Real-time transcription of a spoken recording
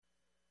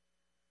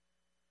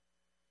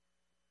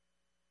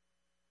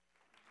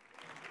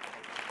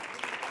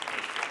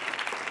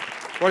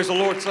Praise the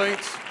Lord,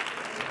 saints.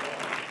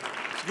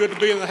 It's good to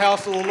be in the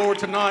house of the Lord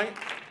tonight.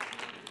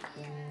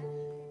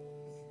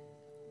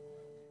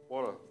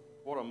 What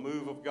a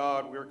move of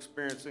God we're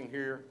experiencing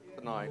here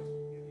tonight.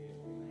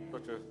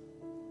 Such a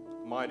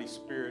mighty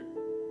spirit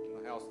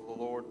in the house of the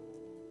Lord.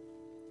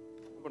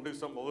 I'm going to do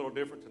something a little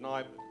different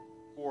tonight, but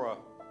before I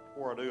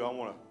do, I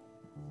want to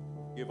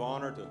give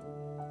honor to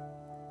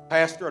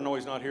Pastor. I know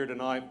he's not here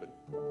tonight, but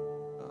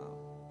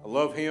I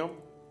love him,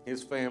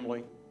 his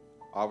family,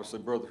 obviously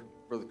Brother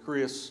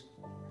Chris.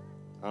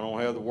 I don't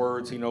have the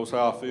words. He knows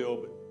how I feel.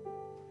 But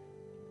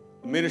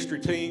the ministry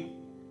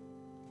team,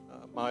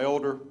 my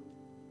elder,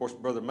 of course,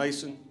 Brother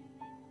Mason,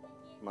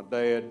 my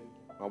dad,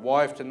 my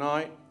wife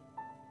tonight,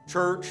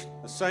 church,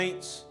 the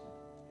saints.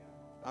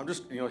 I'm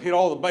just, hit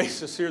all the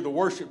bases here. The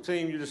worship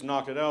team, you just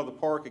knocked it out of the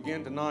park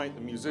again tonight.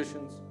 The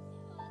musicians.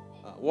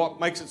 What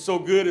makes it so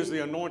good is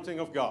the anointing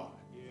of God.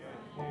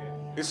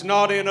 It's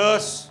not in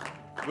us,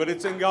 but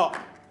it's in God.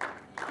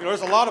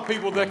 There's a lot of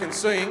people that can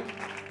sing.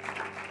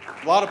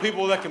 A lot of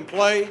people that can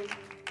play,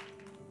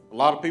 a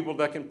lot of people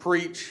that can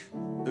preach,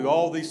 do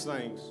all these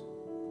things.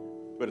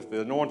 But if the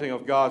anointing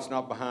of God's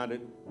not behind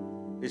it,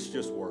 it's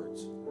just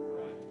words.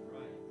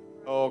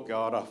 Oh,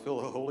 God, I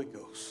feel the Holy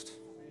Ghost.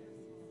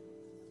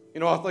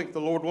 I think the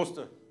Lord wants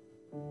to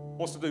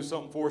do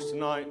something for us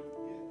tonight.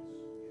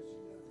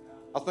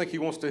 I think He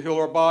wants to heal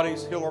our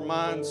bodies, heal our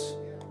minds.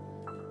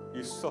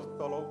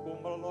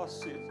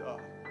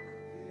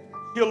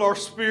 Heal our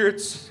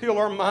spirits, heal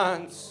our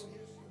minds.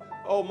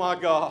 Oh, my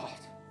God.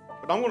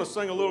 But I'm going to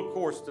sing a little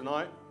chorus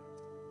tonight.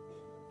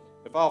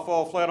 If I'll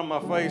fall flat on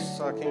my face,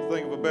 I can't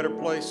think of a better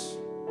place.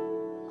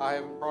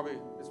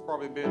 It's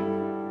probably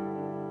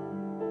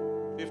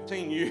been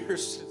 15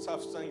 years since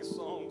I've sang a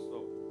song,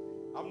 so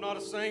I'm not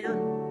a singer.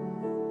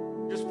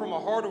 Just from a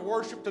heart of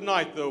worship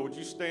tonight, though, would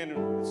you stand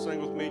and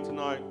sing with me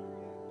tonight?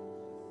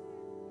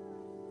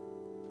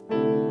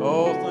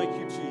 Oh, thank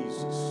you,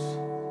 Jesus.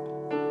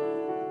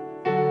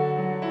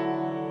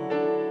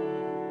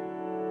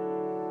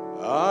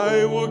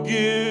 I will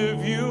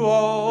give you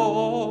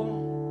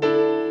all.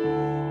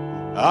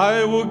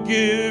 I will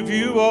give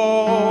you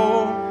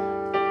all.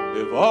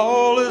 If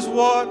all is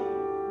what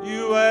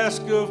you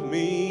ask of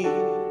me,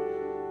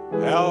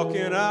 how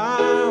can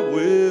I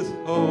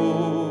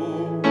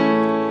withhold?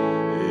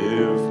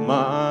 If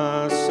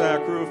my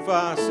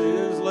sacrifice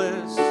is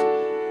less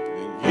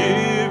than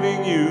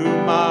giving you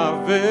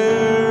my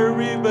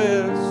very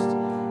best,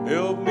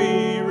 help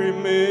me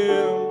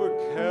remember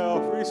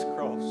Calvary's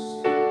cross.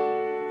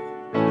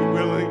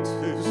 Willing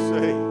to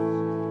say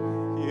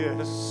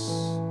yes.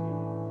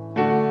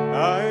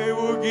 I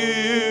will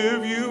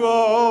give you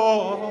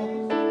all.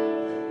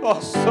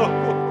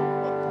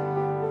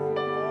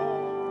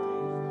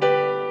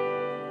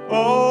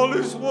 All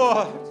is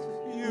what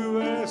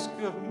you ask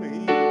of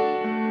me.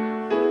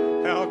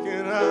 How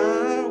can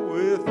I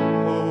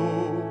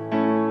withhold?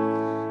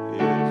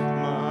 If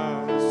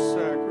my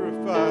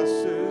sacrifice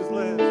is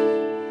less,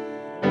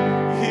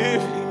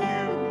 giving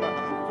you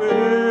my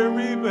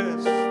very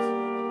best,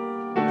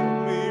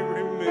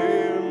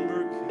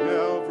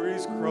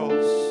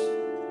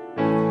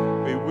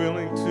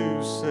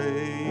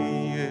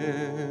 say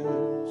yes.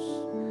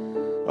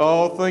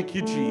 Oh, thank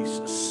you,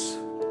 Jesus.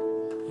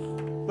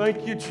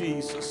 Thank you,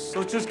 Jesus.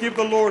 So just give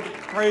the Lord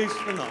praise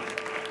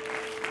tonight.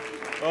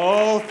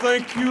 Oh,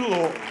 thank you,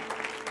 Lord.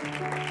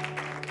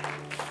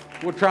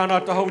 We'll try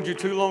not to hold you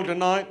too long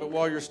tonight, but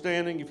while you're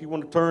standing, if you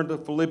want to turn to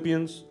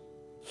Philippians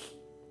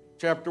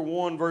chapter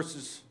 1,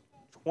 verses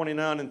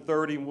 29 and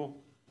 30,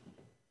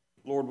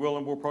 Lord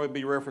willing, we'll probably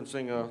be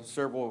referencing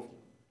several of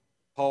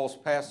Paul's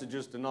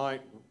passages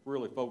tonight.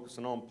 Really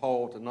focusing on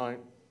Paul tonight.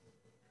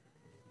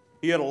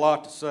 He had a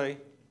lot to say.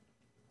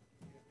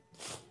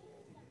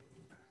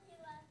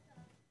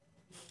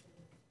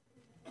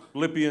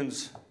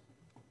 Philippians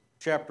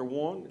chapter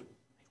 1,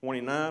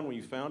 29, when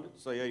you found it,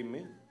 say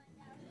amen.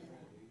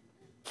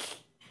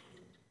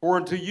 For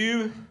unto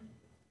you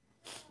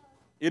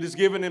it is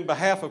given in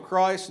behalf of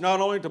Christ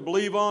not only to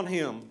believe on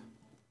Him,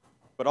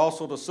 but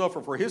also to suffer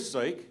for His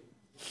sake,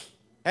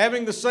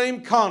 having the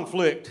same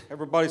conflict,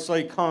 everybody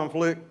say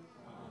conflict,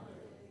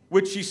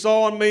 which ye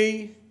saw in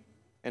me,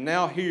 and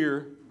now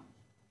here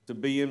to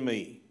be in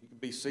me. You can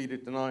be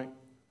seated tonight.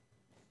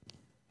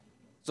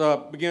 So I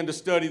began to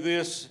study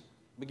this,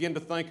 begin to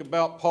think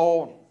about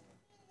Paul,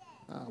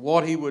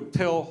 what he would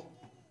tell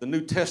the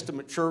New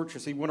Testament church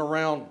as he went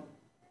around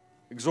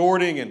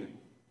exhorting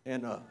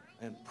and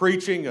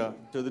preaching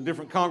to the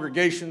different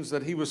congregations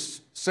that he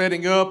was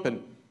setting up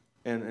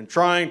and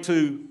trying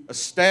to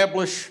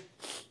establish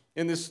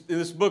in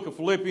this book of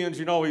Philippians.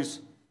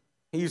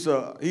 He's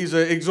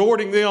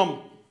exhorting them,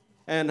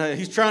 and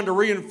he's trying to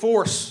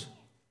reinforce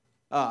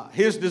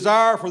his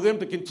desire for them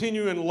to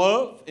continue in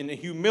love, in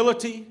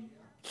humility,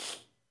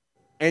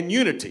 and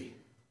unity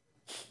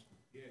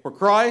for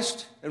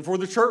Christ and for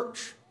the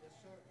church.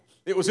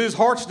 It was his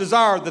heart's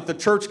desire that the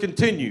church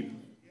continue.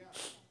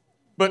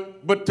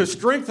 But to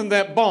strengthen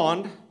that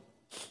bond,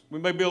 We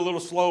may be a little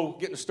slow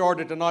getting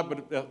started tonight,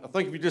 but I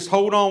think if you just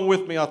hold on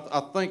with me,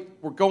 I think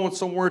we're going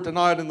somewhere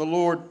tonight in the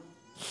Lord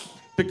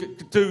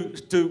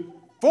to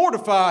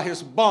fortify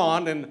his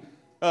bond and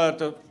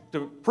to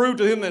prove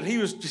to him that he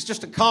was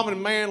just a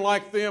common man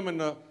like them,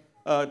 and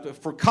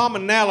for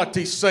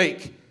commonality's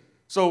sake,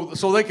 so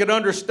they could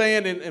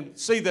understand and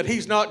see that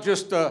he's not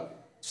just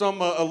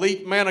some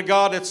elite man of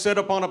God that's set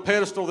up on a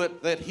pedestal,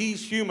 that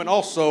he's human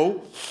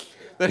also,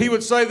 that he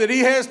would say that he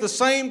has the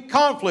same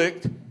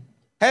conflict,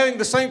 having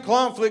the same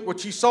conflict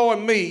which he saw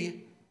in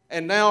me,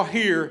 and now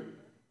here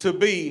to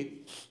be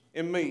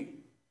in me.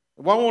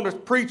 Well, I want to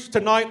preach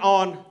tonight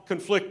on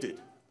conflicted.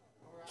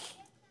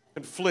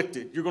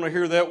 Conflicted. You're going to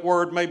hear that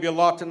word maybe a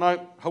lot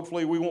tonight.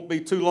 Hopefully we won't be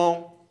too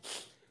long.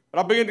 But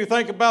I began to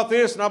think about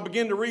this, and I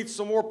began to read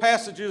some more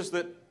passages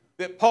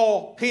that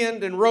Paul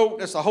penned and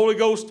wrote as the Holy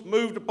Ghost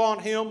moved upon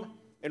him.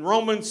 In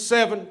Romans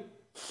 7,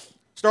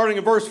 starting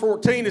in verse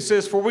 14, it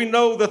says, "For we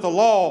know that the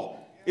law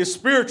is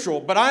spiritual,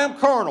 but I am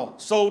carnal,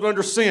 sold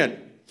under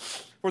sin.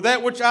 For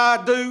that which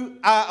I do,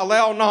 I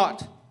allow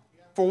not.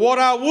 For what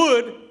I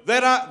would,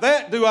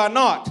 that do I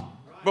not.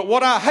 But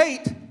what I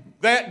hate,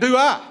 that do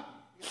I.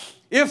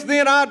 If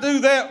then I do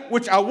that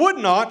which I would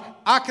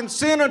not, I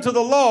consent unto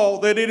the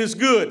law that it is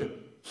good.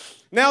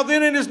 Now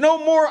then it is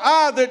no more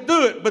I that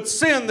do it, but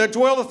sin that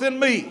dwelleth in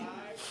me.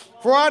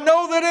 For I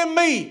know that in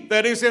me,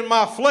 that is in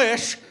my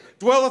flesh,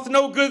 dwelleth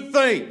no good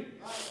thing.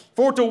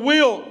 For to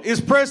will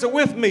is present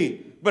with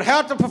me, but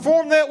how to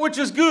perform that which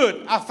is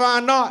good I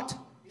find not.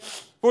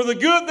 For the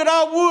good that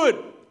I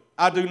would,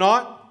 I do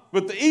not,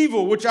 but the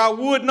evil which I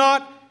would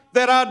not,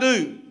 that I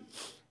do.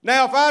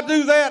 Now if I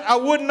do that I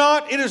would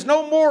not, it is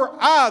no more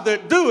I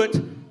that do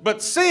it,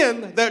 but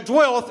sin that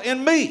dwelleth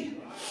in me.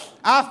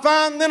 I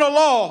find then a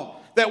law,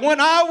 that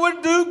when I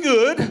would do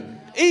good,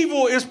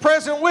 evil is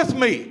present with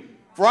me.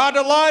 For I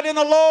delight in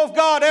the law of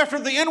God after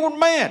the inward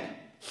man.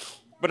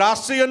 But I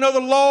see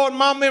another law in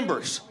my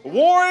members,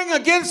 warring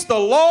against the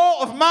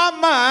law of my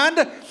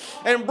mind,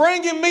 and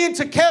bringing me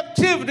into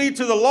captivity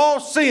to the law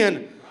of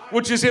sin,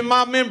 which is in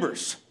my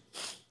members."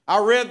 I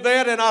read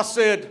that and I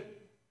said,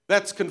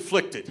 that's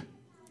conflicted.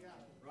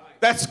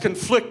 That's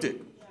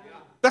conflicted.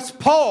 That's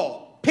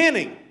Paul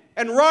penning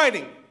and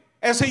writing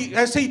as he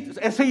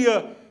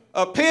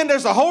penned,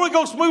 as the Holy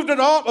Ghost moved it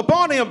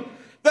upon him.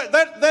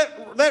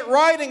 That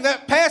writing,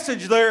 that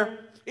passage there,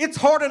 it's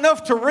hard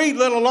enough to read,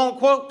 let alone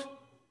quote.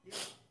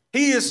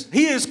 He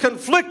is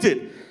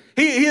conflicted.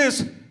 He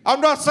is. I'm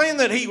not saying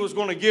that he was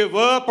going to give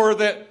up or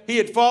that he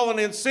had fallen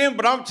in sin,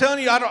 but I'm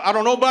telling you, I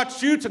don't know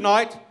about you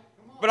tonight,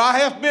 but I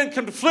have been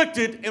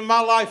conflicted in my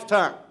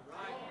lifetime.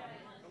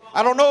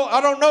 I don't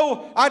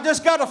know. I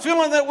just got a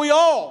feeling that we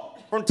all,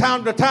 from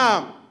time to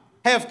time,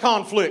 have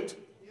conflict.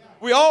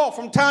 We all,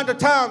 from time to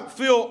time,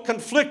 feel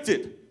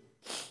conflicted.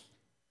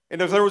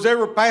 And if there was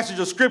ever a passage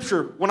of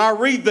Scripture, when I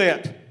read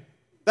that,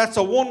 that's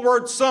a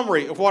one-word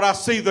summary of what I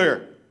see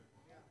there.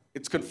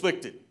 It's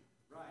conflicted.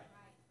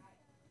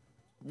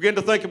 Begin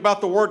to think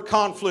about the word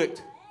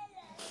conflict.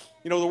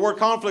 You know, the word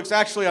conflict is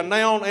actually a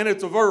noun and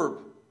it's a verb.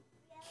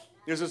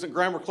 This isn't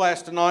grammar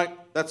class tonight.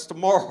 That's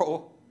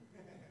tomorrow.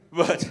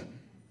 But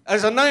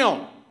as a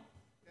noun,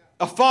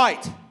 a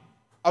fight,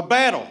 a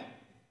battle,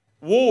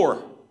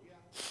 war,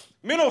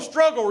 mental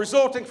struggle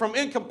resulting from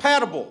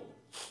incompatible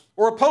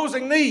or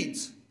opposing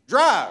needs,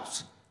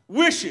 drives,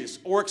 wishes,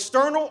 or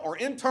external or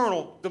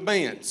internal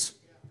demands.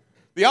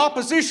 The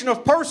opposition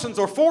of persons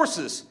or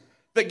forces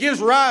that gives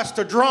rise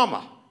to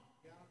drama.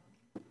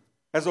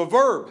 As a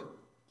verb,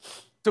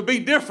 to be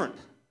different,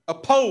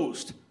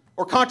 opposed,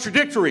 or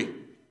contradictory,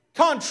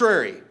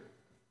 contrary,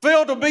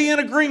 fail to be in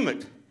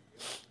agreement,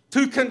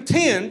 to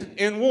contend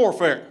in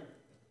warfare.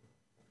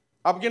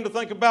 I begin to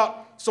think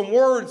about some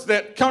words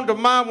that come to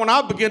mind when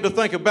I begin to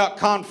think about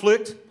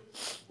conflict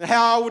and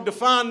how I would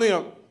define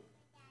them.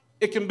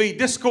 It can be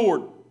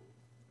discord,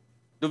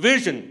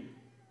 division,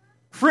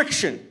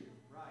 friction,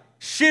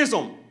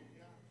 schism,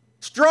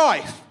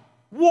 strife,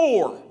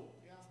 war,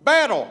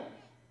 battle,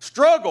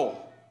 struggle,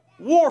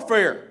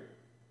 warfare.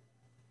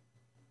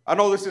 I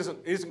know this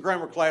isn't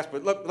grammar class,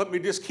 but let me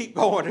just keep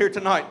going here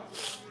tonight.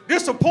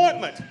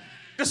 Disappointment,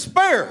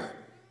 despair,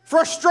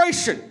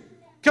 frustration,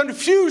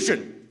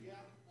 confusion,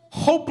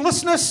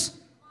 hopelessness,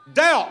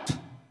 doubt,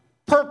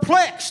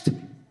 perplexed,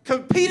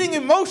 competing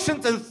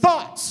emotions and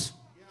thoughts.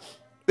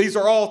 These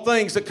are all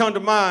things that come to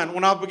mind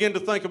when I begin to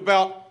think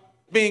about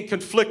being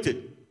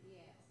conflicted.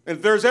 And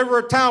if there's ever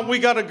a time we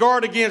got to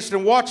guard against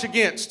and watch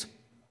against,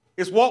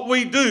 it's what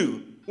we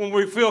do when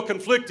we feel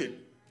conflicted.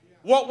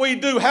 What we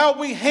do, how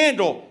we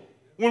handle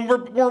when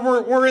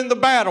we're in the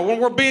battle, when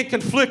we're being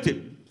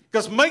conflicted.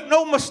 Because make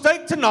no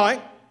mistake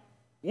tonight,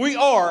 we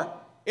are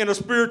in a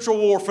spiritual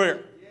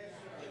warfare.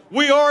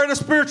 We are in a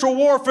spiritual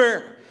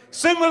warfare.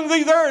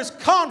 Similarly, there is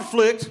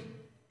conflict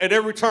at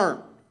every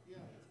turn.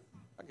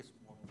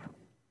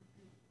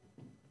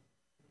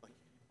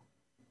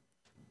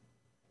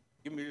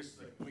 Give me just a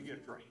second. Let me get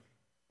a drink.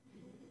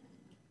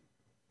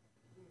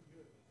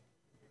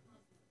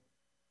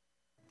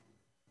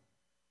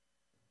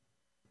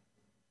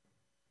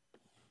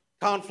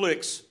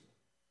 Conflicts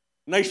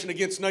nation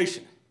against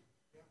nation.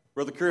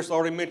 Brother Chris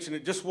already mentioned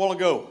it just a while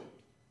ago.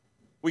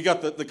 We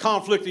got the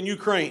conflict in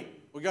Ukraine.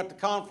 We got the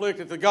conflict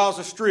at the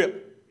Gaza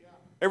Strip.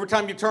 Every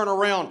time you turn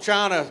around,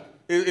 China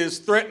is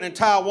threatening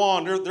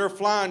Taiwan. They're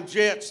flying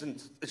jets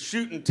and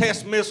shooting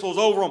test missiles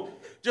over them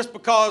just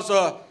because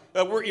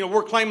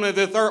we're claiming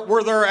that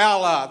we're their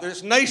ally.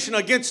 There's nation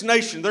against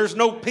nation. There's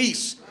no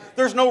peace.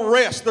 There's no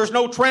rest. There's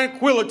no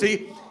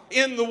tranquility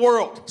in the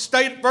world.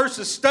 State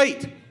versus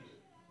state.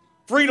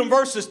 Freedom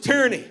versus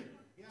tyranny.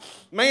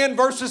 Man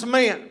versus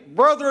man.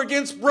 Brother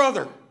against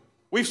brother.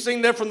 We've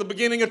seen that from the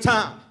beginning of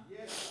time.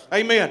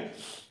 Amen.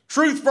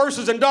 Truth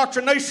versus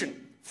indoctrination.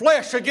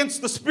 Flesh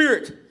against the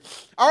spirit.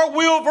 Our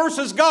will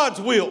versus God's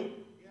will.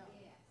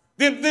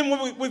 Then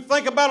when we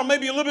think about it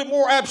maybe a little bit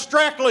more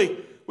abstractly,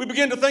 we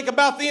begin to think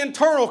about the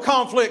internal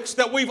conflicts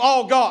that we've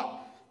all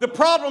got. The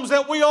problems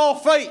that we all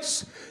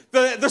face.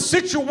 The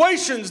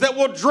situations that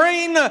will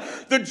drain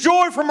the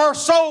joy from our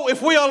soul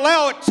if we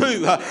allow it to.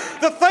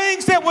 The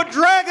things that would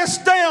drag us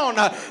down,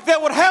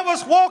 that would have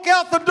us walk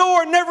out the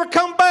door and never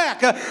come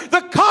back.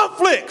 The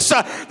conflicts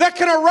that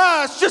can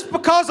arise just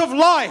because of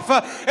life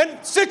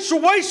and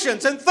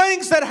situations and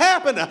things that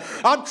happen.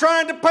 I'm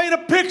trying to paint a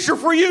picture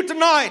for you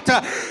tonight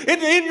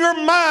in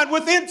your mind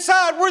with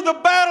inside where the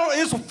battle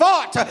is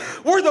fought,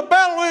 where the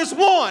battle is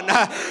won,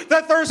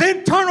 that there's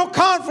internal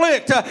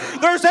conflict,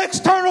 there's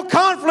external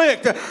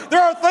conflict. There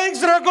are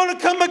things that are going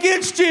to come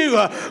against you,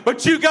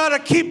 but you got to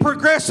keep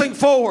progressing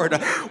forward.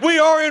 We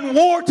are in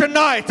war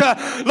tonight,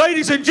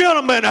 ladies and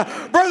gentlemen,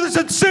 brothers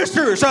and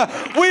sisters.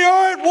 We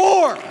are at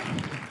war.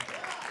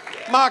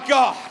 My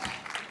God,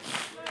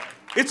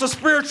 it's a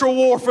spiritual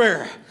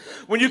warfare.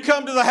 When you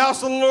come to the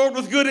house of the Lord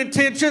with good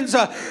intentions,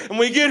 and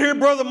we get here,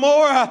 Brother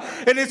Moore,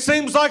 and it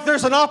seems like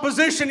there's an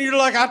opposition, you're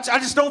like, I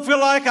just don't feel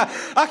like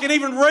I can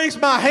even raise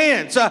my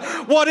hands.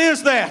 What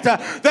is that?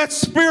 That's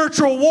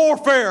spiritual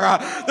warfare.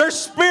 There's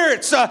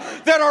spirits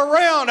that are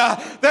around,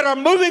 that are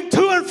moving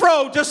to and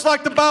fro, just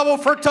like the Bible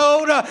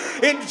foretold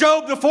in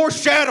Job, the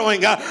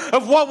foreshadowing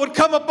of what would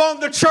come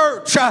upon the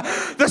church,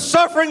 the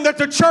suffering that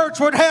the church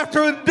would have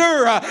to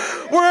endure.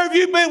 Where have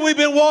you been? We've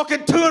been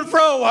walking to and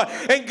fro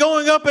and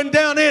going up and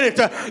down in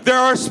it. There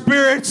are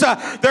spirits,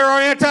 there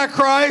are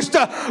antichrist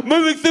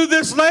moving through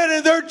this land,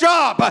 and their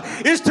job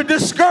is to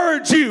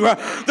discourage you.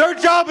 Their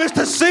job is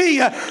to see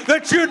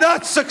that you're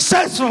not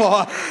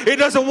successful. It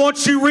doesn't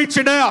want you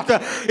reaching out.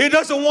 It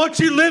doesn't want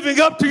you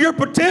living up to your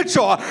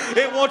potential.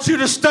 It wants you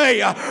to stay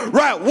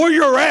right where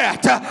you're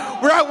at,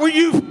 right where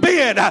you've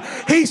been.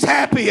 He's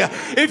happy.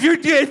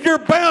 If you're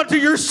bound to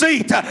your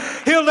seat,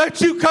 he'll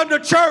let you come to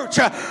church,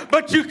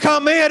 but you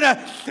come in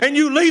and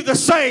you leave the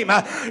same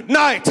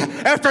night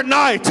after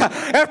night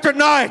after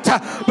night.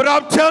 But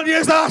I'm telling you,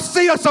 as I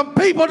see some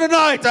people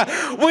tonight,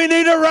 we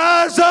need to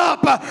rise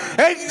up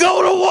and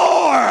go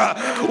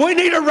to war. We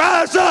need to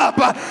rise up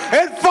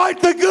and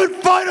fight the good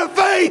fight of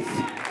faith.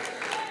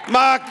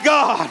 My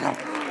God,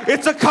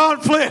 it's a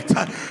conflict.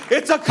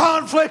 It's a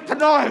conflict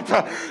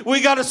tonight.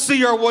 We got to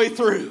see our way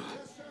through.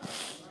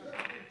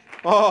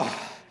 Oh,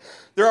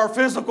 there are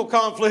physical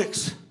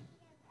conflicts.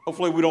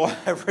 Hopefully we don't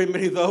have very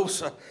many of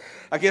those.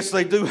 I guess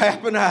they do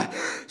happen.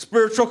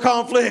 Spiritual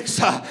conflicts.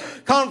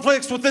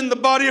 Conflicts within the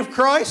body of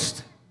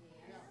Christ.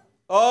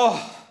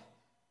 Oh,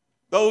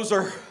 those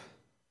are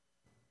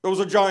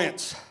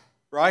giants,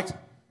 right?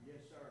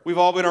 We've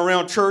all been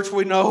around church.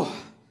 We know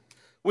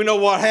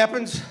what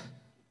happens.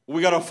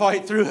 We got to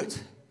fight through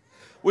it.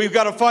 We've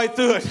got to fight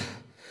through it.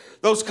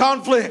 Those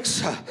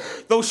conflicts,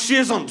 those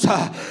schisms,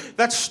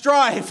 that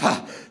strife,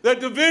 that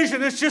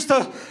division is just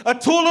a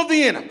tool of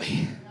the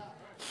enemy.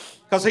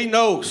 Because he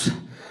knows.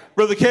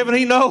 Brother Kevin,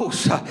 he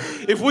knows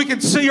if we can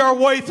see our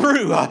way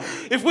through,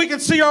 if we can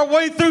see our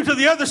way through to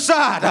the other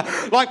side,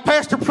 like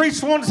Pastor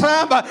preached one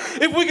time,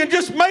 if we can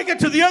just make it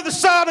to the other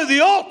side of the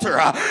altar,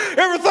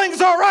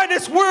 everything's all right.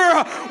 It's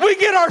where we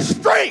get our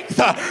strength.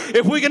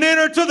 If we can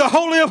enter to the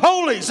Holy of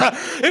Holies,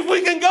 if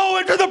we can go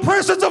into the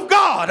presence of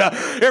God,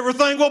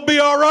 everything will be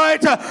all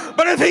right.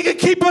 But if he can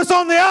keep us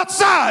on the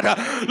outside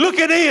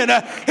looking in,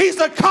 he's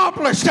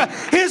accomplished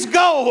his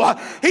goal.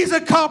 He's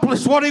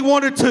accomplished what he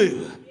wanted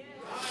to.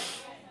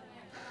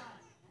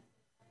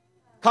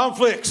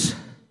 Conflicts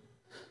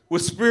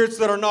with spirits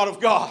that are not of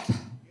God.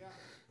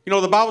 You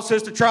know, the Bible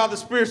says to try the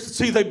spirits to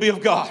see they be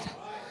of God.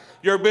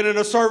 You ever been in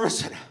a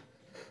service and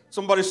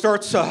somebody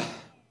starts, I'll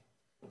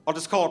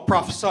just call it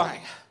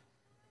prophesying.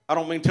 I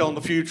don't mean telling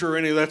the future or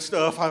any of that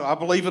stuff. I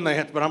believe in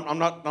that, but I'm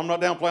not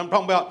downplaying. I'm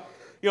talking about,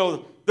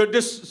 they're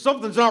just,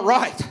 something's not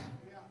right.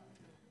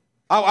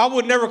 I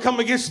would never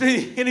come against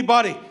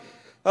anybody,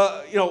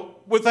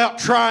 without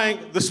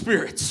trying the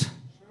spirits.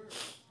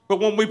 But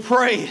when we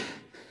pray,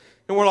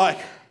 and we're like,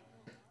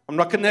 I'm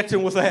not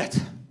connecting with that.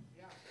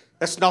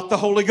 That's not the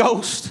Holy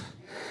Ghost.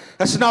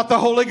 That's not the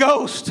Holy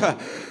Ghost.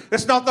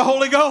 That's not the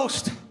Holy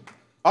Ghost.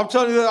 I'm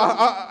telling you,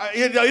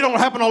 it don't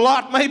happen a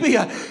lot, maybe,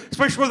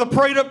 especially with a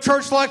prayed-up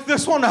church like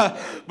this one.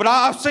 But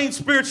I've seen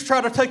spirits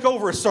try to take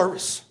over a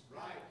service.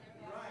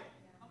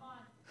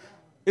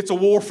 It's a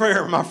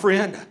warfare, my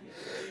friend.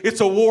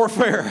 It's a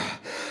warfare.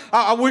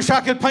 I wish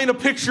I could paint a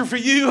picture for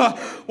you.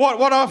 The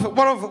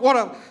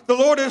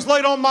Lord has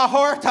laid on my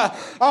heart. I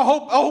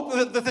hope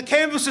that the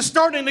canvas is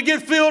starting to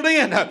get filled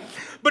in.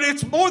 But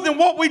it's more than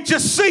what we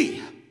just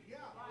see.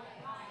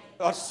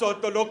 It's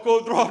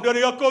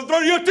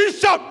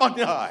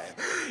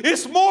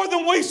more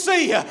than we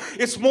see.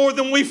 It's more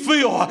than we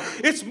feel.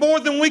 It's more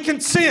than we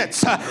can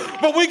sense.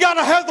 But we got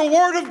to have the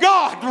Word of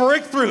God to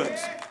break through it.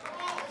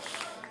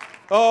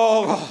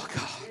 Oh,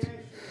 God.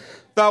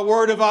 Thy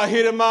word have I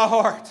hid in my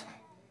heart,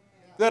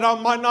 that I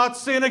might not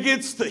sin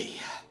against thee.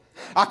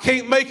 I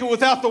can't make it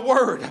without the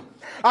Word.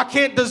 I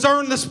can't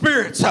discern the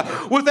spirits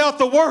without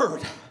the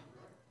Word.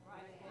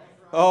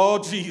 Oh,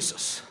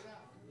 Jesus.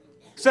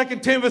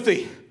 2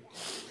 Timothy.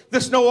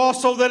 This know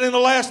also that in the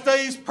last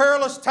days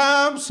perilous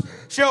times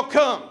shall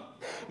come.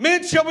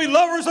 Men shall be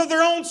lovers of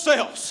their own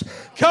selves,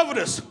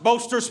 covetous,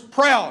 boasters,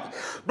 proud,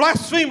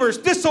 blasphemers,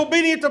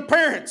 disobedient to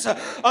parents,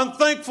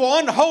 unthankful,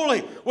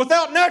 unholy,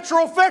 without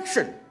natural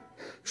affection,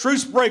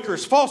 truce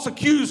breakers, false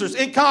accusers,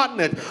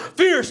 incontinent,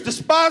 fierce,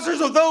 despisers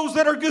of those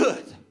that are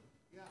good.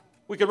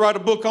 We could write a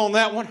book on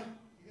that one.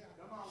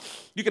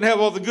 You can have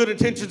all the good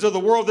intentions of the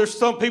world. There's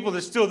some people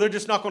that they're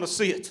just not going to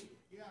see it.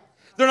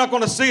 They're not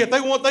going to see it. They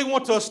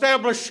want to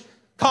establish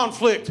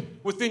conflict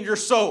within your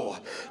soul.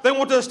 They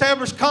want to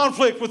establish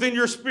conflict within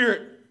your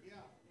spirit.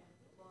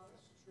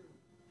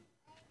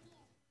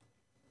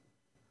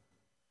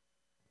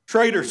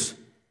 Traitors,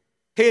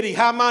 heady,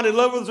 high-minded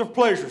lovers of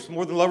pleasures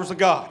more than lovers of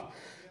God.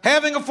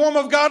 Having a form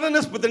of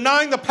godliness, but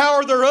denying the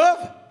power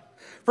thereof,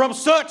 from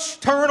such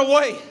turn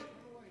away.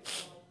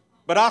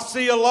 But I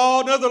see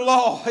another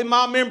law in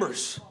my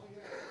members,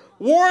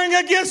 warring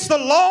against the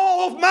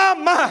law of my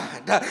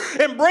mind,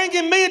 and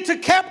bringing me into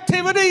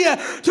captivity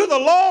to the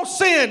law of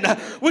sin,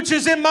 which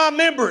is in my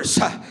members.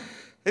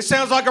 It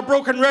sounds like a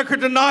broken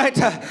record tonight,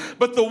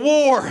 but the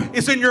war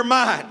is in your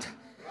mind.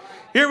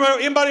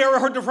 Anybody ever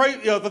heard the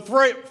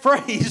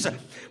phrase,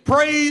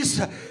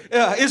 praise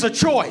is a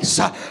choice?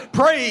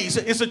 Praise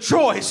is a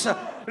choice.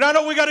 And I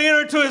know we got to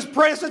enter into His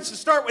presence and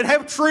start and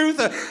have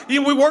truth.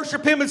 We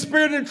worship Him in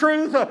spirit and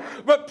truth,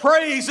 but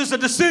praise is a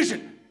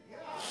decision.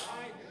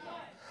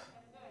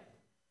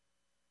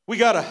 We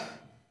got to,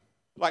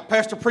 like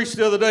Pastor preached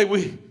the other day,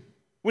 we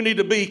need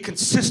to be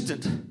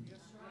consistent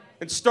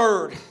and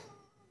stirred.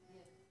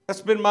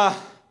 That's been my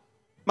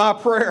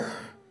prayer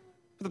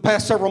for the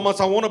past several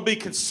months. I want to be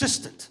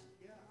consistent.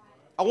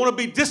 I want to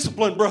be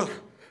disciplined,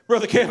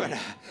 Brother Kevin.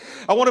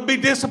 I want to be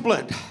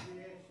disciplined.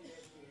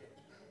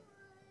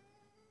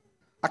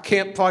 I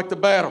can't fight the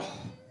battle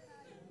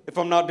if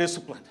I'm not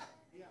disciplined.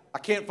 I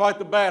can't fight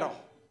the battle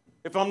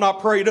if I'm not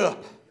prayed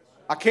up.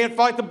 I can't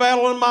fight the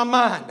battle in my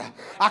mind.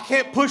 I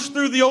can't push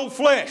through the old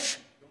flesh.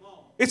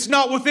 It's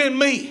not within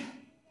me.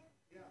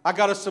 I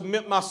got to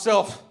submit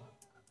myself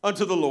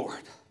unto the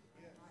Lord.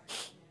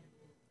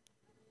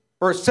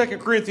 Verse 2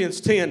 Corinthians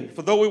 10,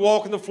 for though we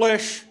walk in the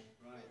flesh,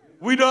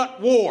 we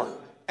don't war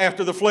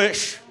after the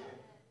flesh.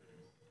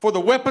 For the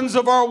weapons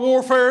of our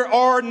warfare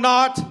are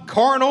not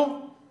carnal,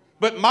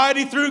 but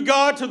mighty through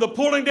God to the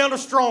pulling down of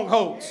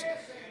strongholds,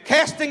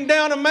 casting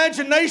down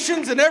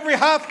imaginations and every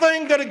high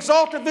thing that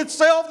exalteth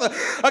itself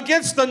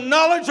against the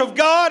knowledge of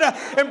God,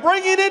 and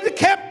bringing into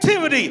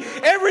captivity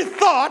every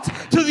thought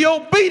to the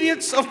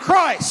obedience of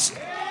Christ.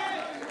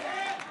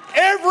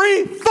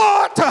 Every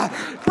thought,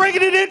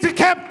 bringing it into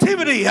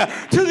captivity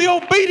to the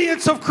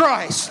obedience of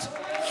Christ.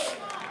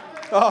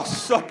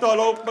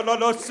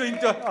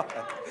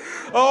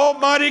 Oh,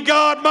 mighty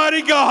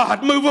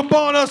God, move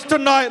upon us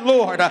tonight,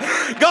 Lord.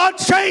 God,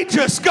 change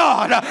us,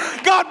 God.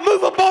 God,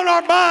 move upon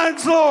our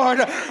minds, Lord.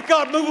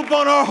 God, move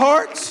upon our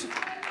hearts.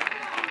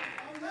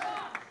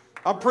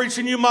 I'm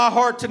preaching you my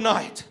heart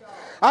tonight.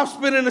 I've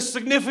spent a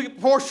significant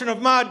portion of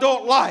my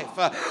adult life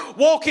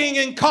walking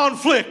in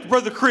conflict,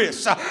 Brother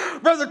Chris.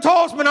 Brother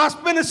Talsman, I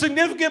spent a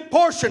significant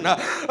portion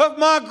of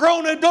my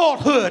grown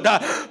adulthood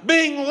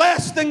being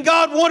less than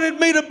God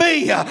wanted me to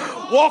be,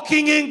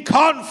 walking in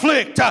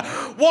conflict,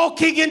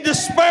 walking in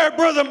despair,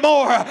 Brother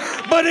Moore.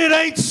 But it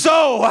ain't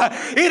so.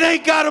 It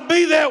ain't got to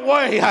be that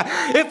way.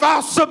 If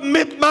I'll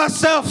submit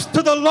myself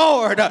to the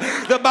Lord,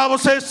 the Bible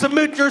says,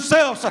 submit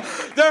yourselves,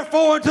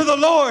 therefore, unto the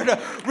Lord,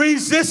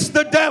 resist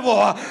the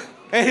devil.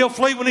 And he'll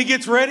flee when he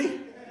gets ready?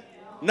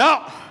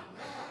 No.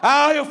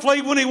 He'll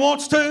flee when he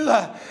wants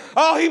to.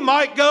 He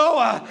might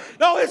go.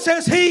 No, it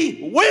says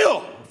he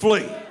will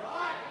flee.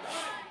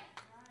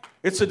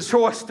 It's a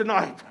choice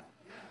tonight.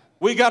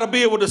 We got to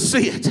be able to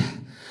see it.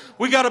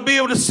 We got to be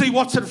able to see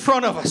what's in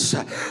front of us.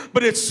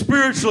 But it's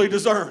spiritually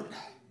discerned.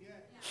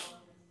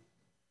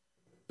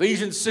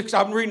 Ephesians 6,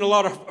 I'm reading a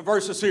lot of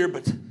verses here,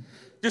 but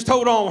just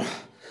hold on.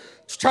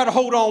 Just try to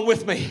hold on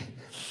with me.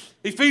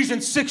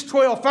 Ephesians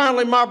 6:12,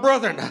 finally, my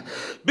brethren,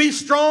 be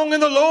strong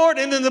in the Lord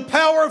and in the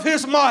power of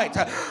His might.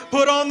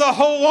 Put on the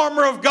whole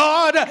armor of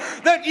God,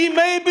 that ye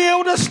may be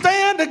able to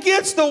stand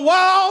against the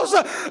wiles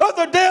of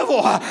the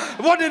devil.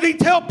 What did he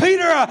tell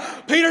Peter?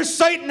 Peter,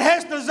 Satan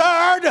has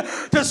desired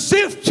to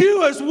sift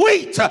you as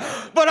wheat,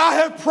 but I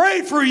have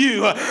prayed for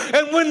you.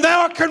 And when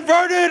thou art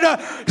converted,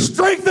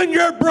 strengthen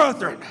your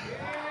brethren.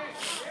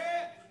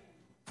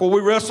 For we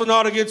wrestle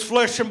not against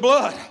flesh and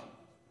blood.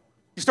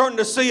 You're starting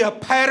to see a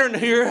pattern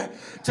here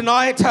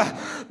tonight,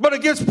 but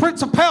against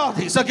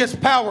principalities, against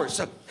powers,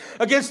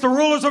 against the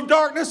rulers of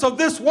darkness of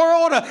this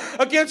world,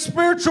 against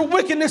spiritual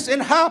wickedness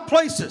in high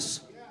places.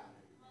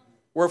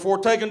 Wherefore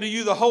take unto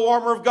you the whole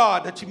armor of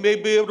God, that you may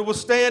be able to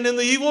withstand in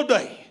the evil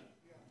day,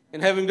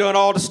 and having done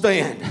all to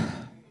stand.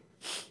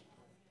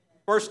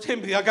 1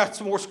 Timothy, I got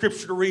some more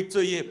scripture to read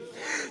to you.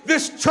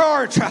 This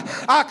charge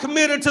I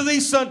commit unto thee,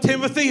 son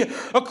Timothy,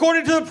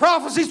 according to the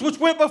prophecies which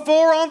went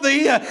before on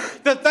thee,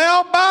 that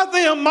thou by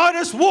them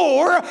mightest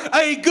war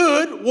a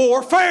good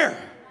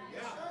warfare.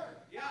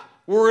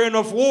 We're in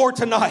a war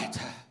tonight.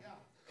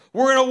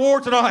 We're in a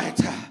war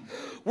tonight.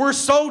 We're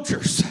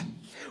soldiers.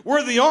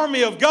 We're the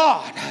army of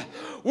God.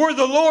 We're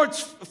the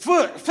Lord's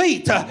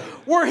feet.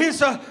 We're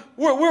His.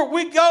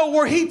 We go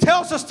where He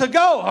tells us to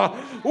go.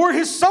 We're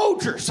His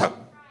soldiers.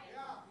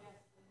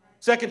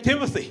 2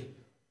 Timothy,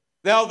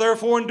 thou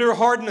therefore endure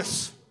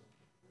hardness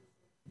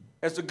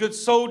as a good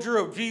soldier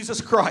of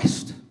Jesus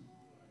Christ.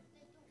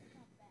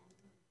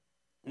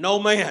 No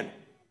man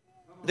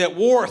that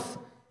warreth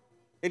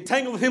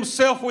entangleth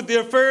himself with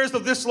the affairs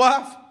of this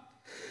life,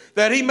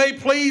 that he may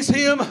please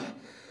him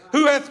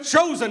who hath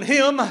chosen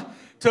him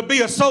to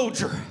be a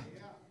soldier.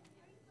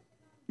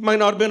 You may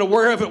not have been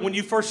aware of it when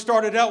you first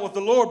started out with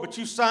the Lord, but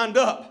you signed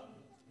up.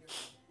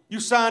 You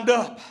signed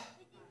up.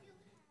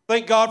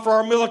 Thank God for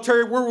our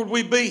military. Where would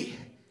we be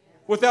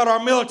without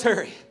our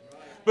military?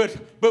 But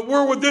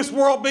where would this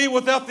world be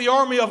without the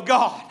army of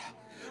God?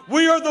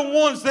 We are the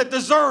ones that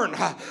discern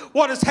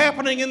what is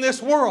happening in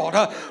this world.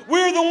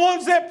 We're the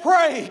ones that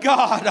pray,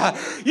 God,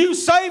 you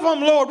save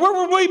them, Lord. Where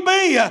would we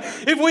be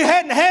if we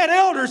hadn't had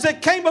elders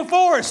that came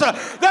before us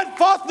that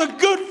fought the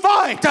good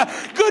fight,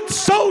 good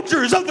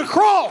soldiers of the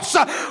cross?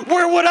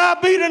 Where would I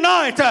be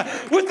tonight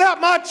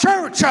without my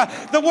church,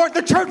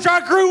 the church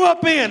I grew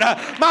up in,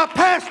 my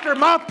pastor,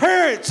 my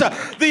parents,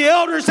 the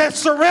elders that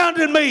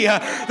surrounded me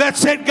that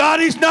said, God,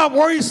 he's not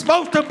where he's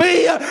supposed to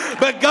be,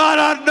 but God,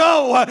 I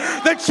know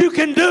that you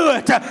can do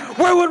it.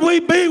 Where would we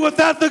be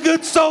without the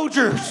good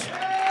soldiers?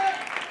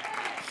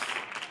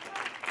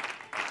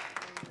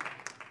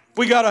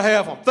 We got to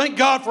have them. Thank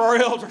God for our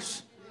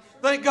elders.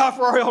 Thank God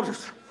for our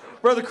elders.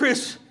 Brother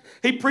Chris,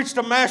 he preached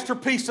a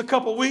masterpiece a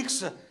couple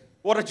weeks.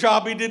 What a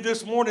job he did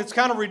this morning. It's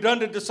kind of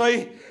redundant to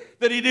say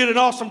that he did an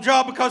awesome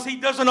job, because he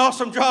does an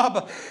awesome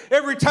job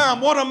every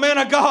time. What a man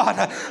of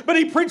God. But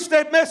he preached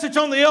that message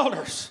on the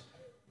elders.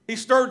 He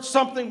stirred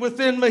something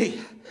within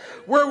me.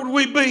 Where would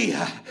we be?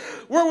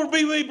 Where would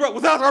we be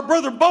without our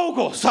brother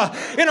Bogles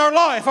in our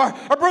life?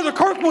 Our brother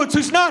Kirkwoods,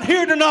 who's not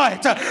here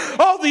tonight.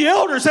 All the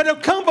elders that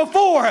have come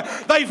before,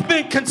 they've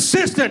been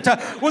consistent.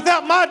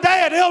 Without my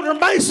dad, Elder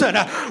Mason,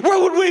 where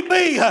would we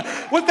be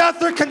without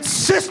their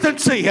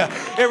consistency?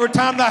 Every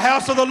time the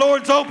house of the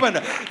Lord's open,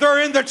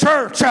 they're in the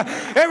church.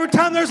 Every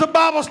time there's a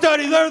Bible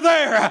study, they're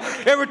there.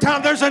 Every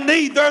time there's a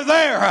need, they're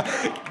there.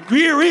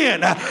 Year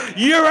in,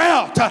 year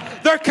out.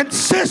 They're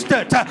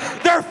consistent.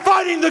 They're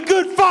fighting the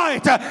good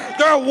fight.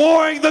 They're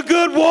warring the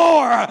good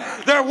war.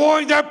 They're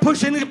warring. They're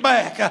pushing it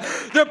back.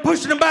 They're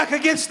pushing it back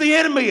against the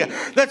enemy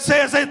that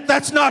says that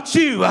that's not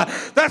you.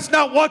 That's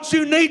not what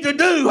you need to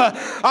do.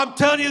 I'm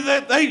telling you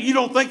that you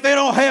don't think they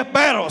don't have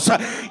battles.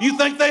 You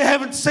think they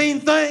haven't seen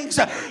things.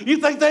 You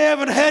think they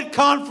haven't had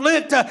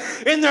conflict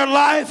in their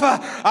life.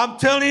 I'm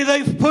telling you,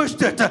 they've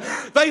pushed it.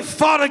 They've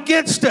fought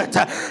against it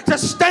to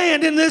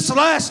stand in this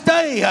last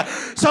day,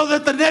 so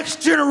that the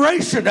next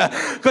generation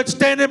could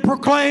stand and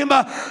proclaim,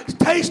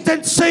 taste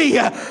and see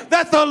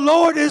that the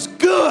Lord is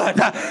good.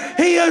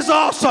 He is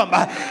awesome.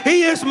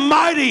 He is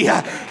mighty.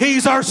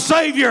 He's our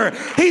Savior.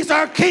 He's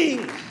our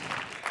King.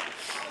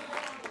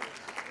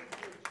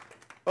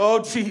 Oh,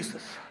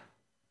 Jesus.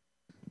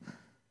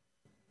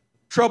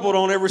 Troubled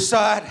on every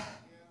side,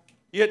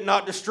 yet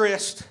not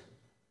distressed.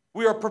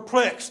 We are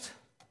perplexed,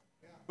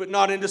 but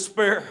not in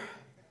despair.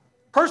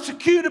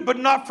 Persecuted, but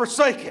not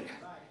forsaken.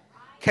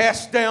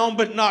 Cast down,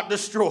 but not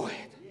destroyed.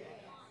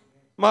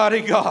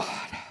 Mighty God.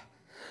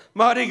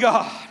 Mighty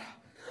God.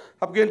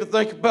 I began to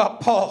think about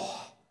Paul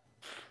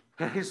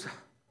and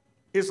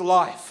his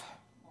life.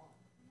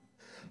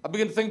 I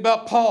began to think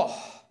about Paul,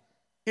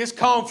 his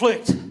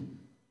conflict,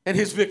 and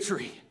his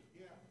victory.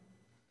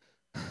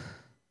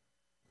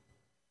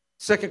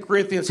 2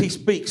 Corinthians, he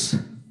speaks,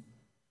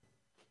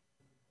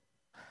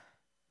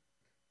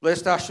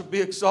 lest I should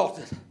be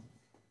exalted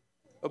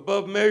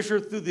above measure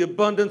through the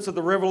abundance of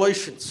the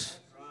revelations.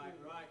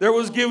 There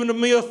was given to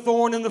me a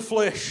thorn in the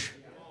flesh.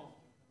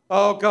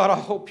 Oh, God, I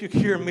hope you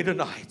hear me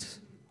tonight.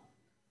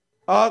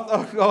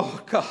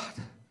 Oh, God.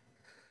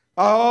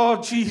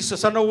 Oh,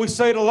 Jesus, I know we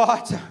say it a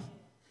lot,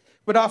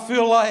 but I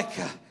feel like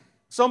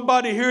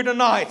somebody here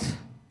tonight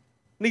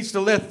needs to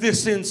let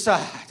this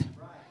inside.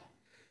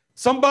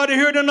 Somebody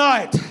here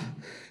tonight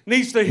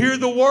needs to hear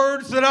the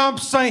words that I'm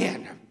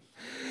saying.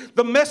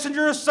 The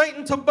messenger of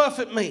Satan to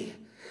buffet me,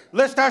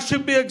 lest I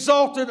should be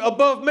exalted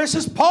above.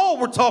 Mrs. Paul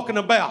we're talking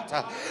about.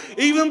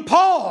 Even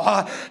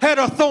Paul had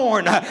a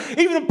thorn.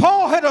 Even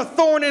Paul had a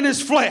thorn in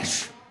his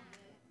flesh.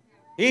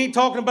 He ain't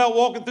talking about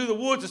walking through the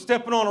woods and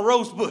stepping on a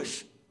rose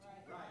bush.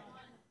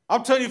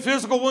 I'm telling you,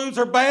 physical wounds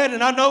are bad,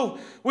 and I know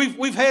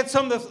we've had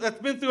some that's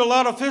been through a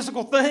lot of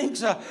physical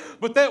things,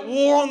 but that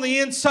war on the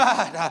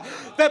inside,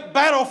 that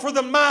battle for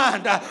the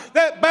mind,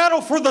 that battle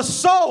for the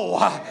soul,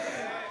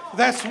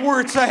 that's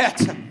where it's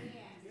at.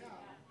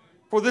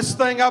 For this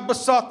thing I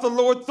besought the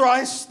Lord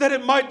thrice, that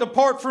it might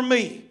depart from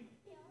me.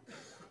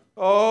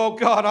 Oh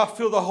God, I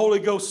feel the Holy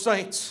Ghost,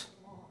 saints.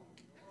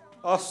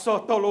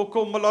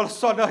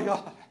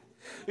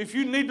 If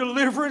you need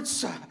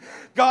deliverance,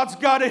 God's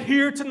got it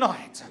here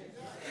tonight.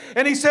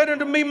 And he said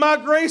unto me, my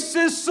grace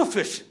is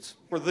sufficient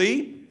for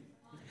thee,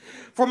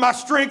 for my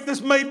strength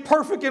is made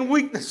perfect in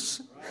weakness.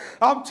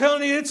 I'm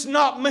telling you, it's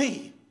not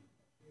me.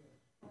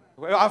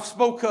 Well, I've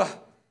spoke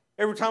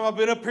every time I've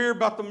been up here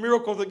about the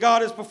miracle that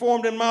God has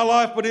performed in my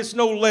life, but it's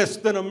no less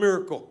than a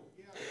miracle.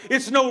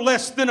 It's no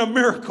less than a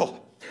miracle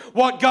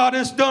what God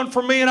has done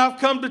for me, and I've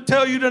come to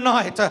tell you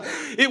tonight,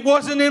 it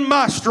wasn't in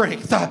my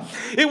strength.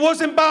 It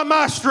wasn't by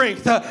my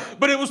strength,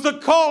 but it was the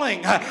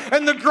calling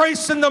and the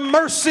grace and the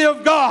mercy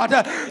of God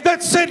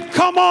that said,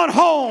 come on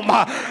home.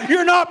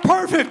 You're not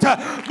perfect,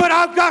 but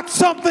I've got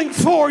something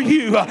for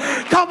you.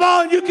 Come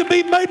on, you can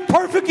be made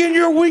perfect in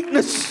your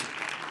weakness.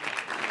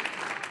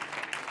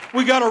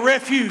 We got a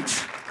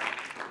refuge,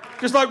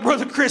 just like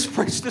Brother Chris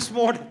preached this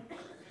morning.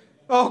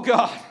 Oh,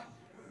 God.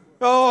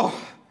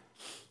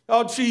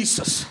 Oh,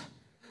 Jesus.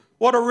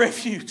 What a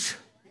refuge.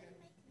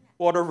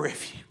 What a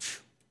refuge.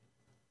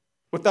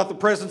 Without the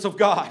presence of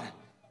God,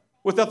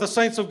 without the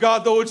saints of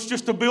God, though it's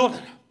just a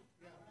building.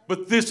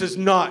 But this is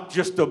not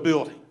just a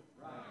building.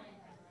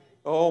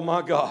 Oh,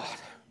 my God.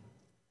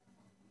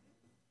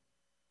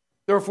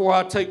 Therefore,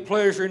 I take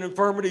pleasure in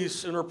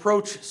infirmities and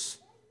reproaches,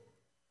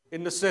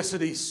 in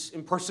necessities,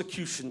 in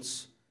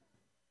persecutions,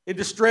 in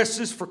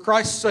distresses for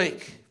Christ's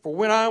sake. For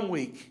when I am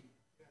weak,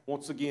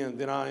 once again,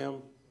 then I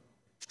am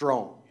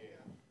strong.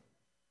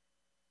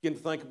 Begin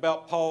to think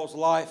about Paul's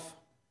life,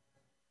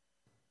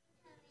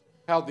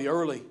 how the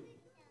early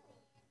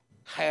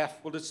half,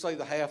 we'll just say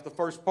the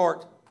first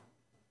part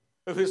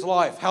of his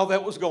life, how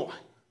that was going.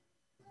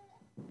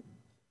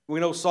 We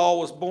know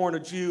Saul was born a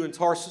Jew in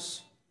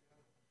Tarsus.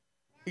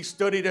 He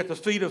studied at the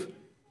feet of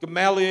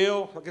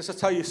Gamaliel. I guess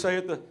that's how you say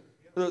it,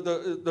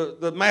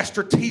 the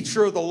master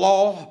teacher of the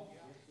law.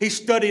 He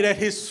studied at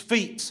his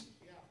feet.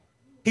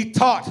 He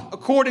taught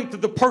according to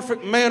the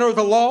perfect manner of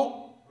the law.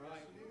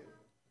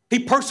 He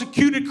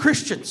persecuted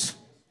Christians,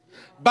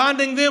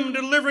 binding them,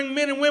 delivering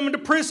men and women to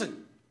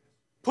prison,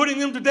 putting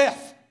them to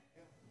death.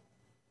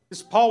 This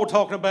is Paul we're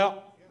talking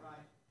about.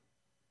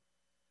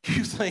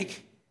 You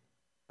think,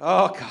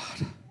 oh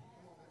God,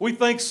 we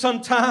think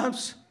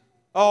sometimes,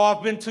 oh,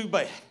 I've been too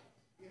bad.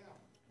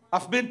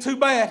 I've been too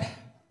bad.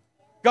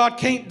 God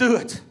can't do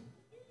it.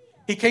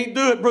 He can't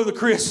do it, Brother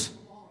Chris.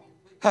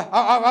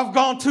 I've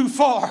gone too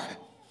far.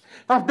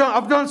 I've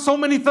done so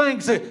many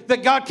things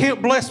that God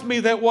can't bless me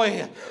that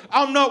way.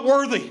 I'm not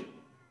worthy.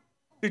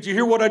 Did you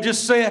hear what I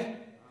just said?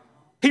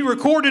 He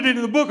recorded it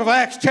in the book of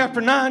Acts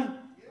chapter 9.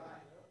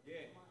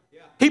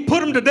 He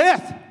put them to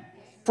death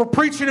for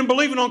preaching and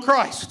believing on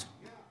Christ.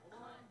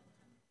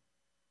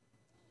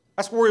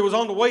 That's where he was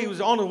on the way. He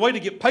was on the way to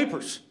get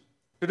papers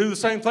to do the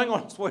same thing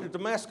on his way to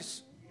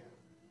Damascus.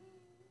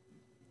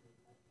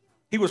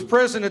 He was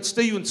present at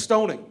Stephen's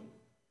stoning.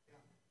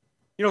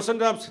 You know,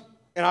 sometimes,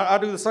 and I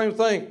do the same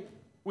thing.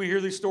 We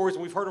hear these stories,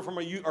 and we've heard them from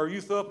our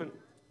youth up,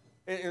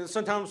 and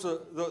sometimes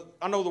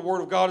I know the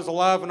Word of God is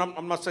alive, and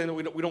I'm not saying that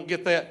we don't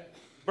get that,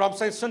 but I'm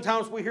saying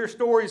sometimes we hear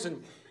stories,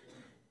 and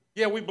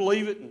yeah, we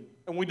believe it,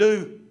 and we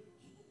do,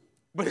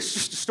 but it's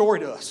just a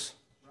story to us.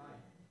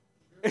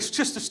 It's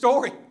just a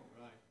story.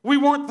 We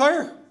weren't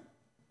there.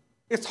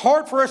 It's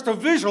hard for us to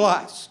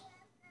visualize.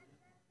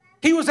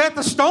 He was at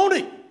the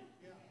stoning.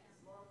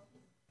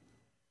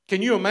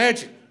 Can you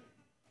imagine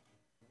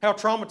how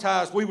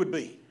traumatized we would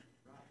be?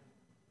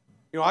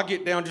 You know, I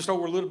get down just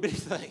over a little bitty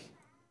thing.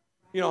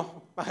 You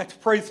know, I have to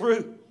pray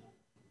through.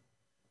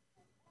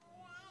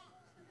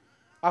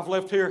 I've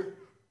left here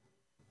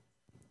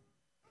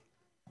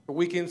a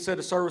weekend set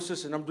of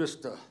services, and I'm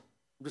just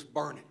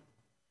burning.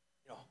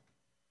 You know,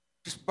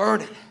 just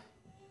burning.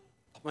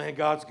 Oh, man,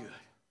 God's good.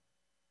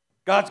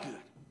 God's good.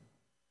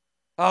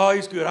 Oh,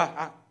 He's good.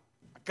 I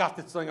got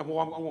this thing. I'm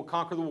going to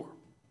conquer the world.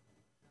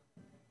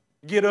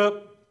 Get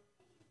up,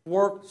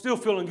 work, still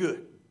feeling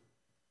good.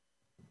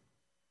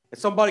 And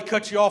somebody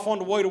cuts you off on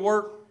the way to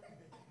work,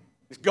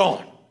 it's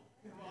gone.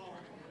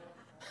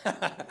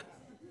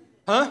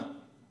 Huh?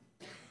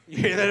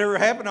 Yeah, that ever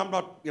happened? I'm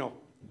not, you know,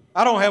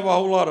 I don't have a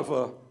whole lot of,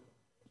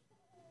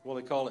 what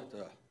do they call it?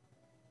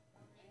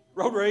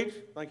 Road rage.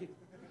 Thank you.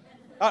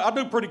 I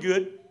do pretty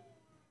good.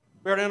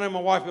 Every now and then my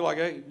wife will be like,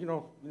 hey, you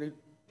know, you need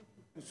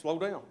to slow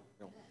down.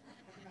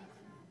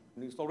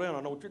 You need to slow down.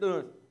 I know what you're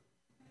doing.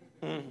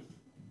 Mm-hmm.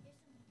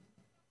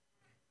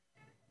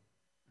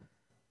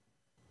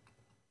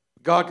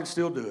 God can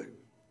still do it.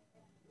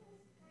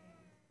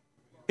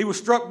 He was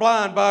struck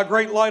blind by a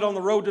great light on the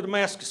road to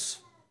Damascus.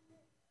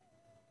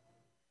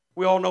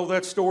 We all know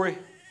that story.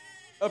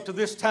 Up to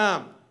this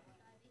time,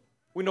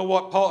 We know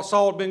what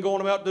Saul had been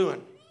going about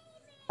doing,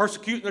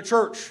 persecuting the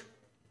church.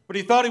 But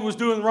he thought he was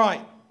doing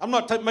right. I'm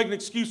not making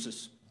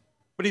excuses,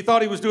 but he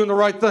thought he was doing the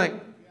right thing.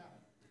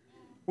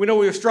 We know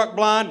he was struck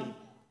blind.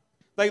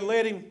 They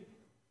led him.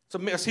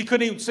 He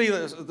couldn't even see.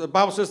 The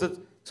Bible says that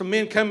some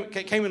men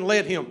came and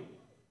led him.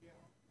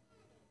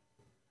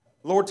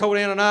 The Lord told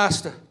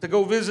Ananias to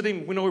go visit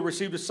him. We know he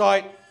received his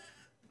sight,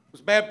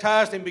 was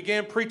baptized, and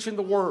began preaching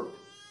the word.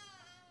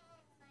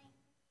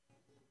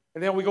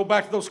 And then we go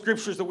back to those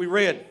scriptures that we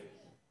read.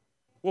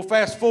 We'll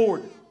fast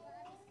forward.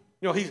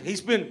 You know,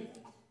 he's been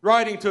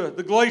writing to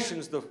the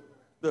Galatians,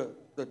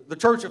 the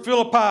church at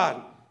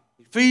Philippi,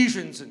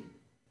 Ephesians, and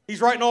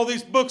he's writing all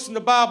these books in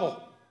the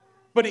Bible.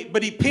 But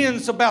he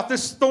pens about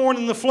this thorn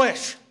in the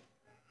flesh.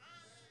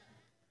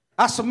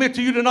 I submit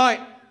to you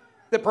tonight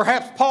that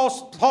perhaps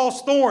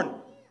Paul's thorn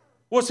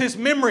was his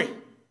memory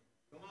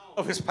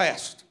of his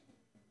past.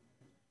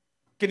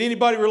 Can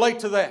anybody relate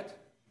to that?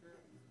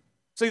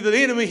 See, the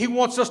enemy, he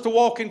wants us to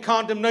walk in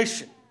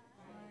condemnation.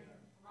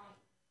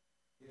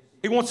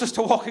 He wants us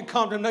to walk in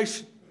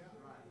condemnation.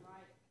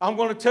 I'm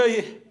going to tell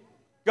you,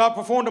 God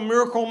performed a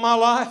miracle in my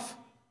life,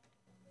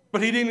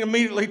 but he didn't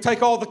immediately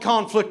take all the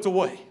conflict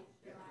away.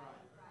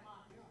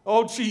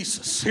 Oh,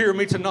 Jesus, hear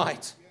me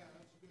tonight.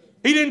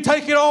 He didn't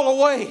take it all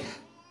away.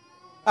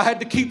 I had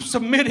to keep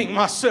submitting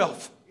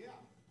myself.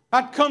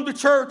 I'd come to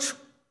church.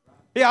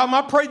 Yeah,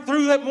 I prayed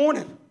through that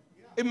morning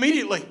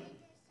immediately.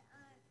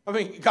 I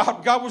mean,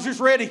 God was just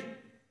ready.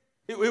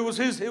 It was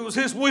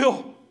His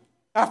will.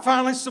 I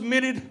finally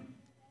submitted.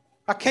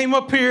 I came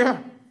up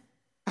here.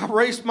 I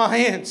raised my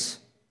hands.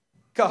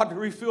 God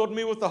refilled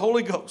me with the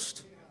Holy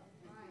Ghost.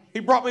 He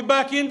brought me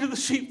back into the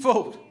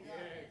sheepfold.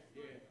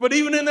 But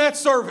even in that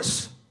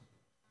service,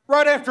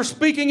 right after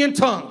speaking in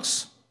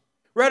tongues,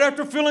 right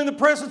after feeling the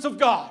presence of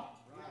God,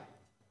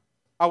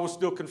 I was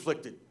still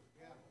conflicted.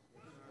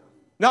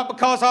 Not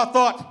because I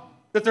thought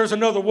that there's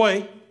another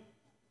way,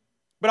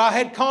 but I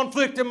had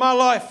conflict in my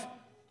life.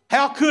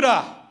 How could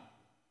I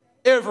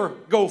ever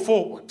go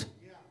forward?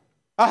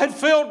 I had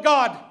failed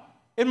God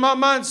in my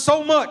mind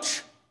so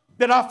much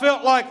that I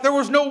felt like there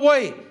was no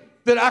way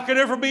that I could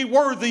ever be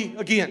worthy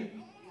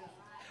again.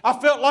 I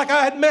felt like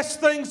I had messed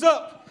things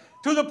up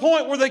to the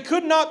point where they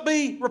could not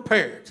be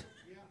repaired.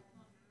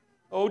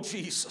 Oh,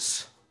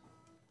 Jesus.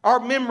 Our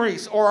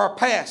memories or our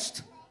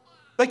past,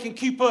 they can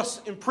keep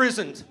us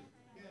imprisoned.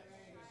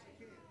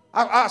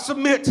 I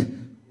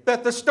submit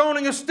that the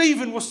stoning of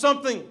Stephen was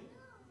something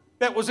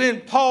that was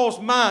in Paul's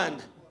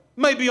mind,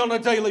 maybe on a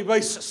daily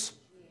basis.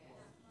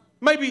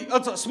 Maybe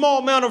a small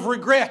amount of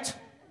regret.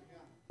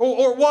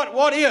 Or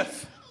what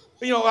if,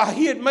 he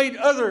had made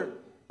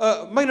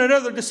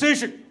another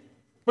decision.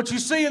 But you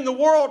see, in the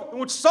world in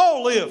which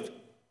Saul lived,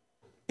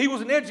 he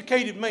was an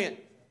educated man.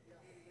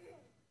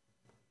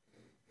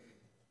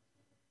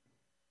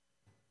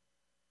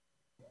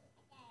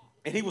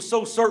 And he was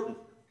so certain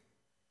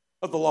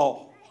of the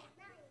law.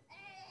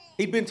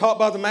 He'd been taught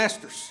by the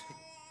masters.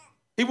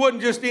 He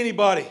wasn't just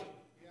anybody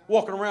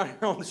walking around here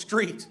on the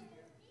street.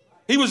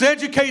 He was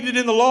educated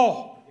in the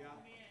law.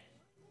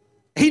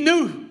 He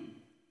knew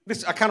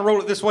this. I kind of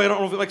wrote it this way. I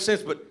don't know if it makes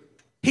sense, but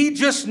he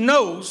just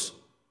knows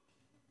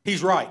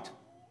he's right.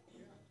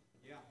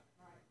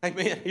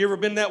 Amen. You ever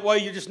been that way?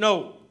 You just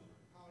know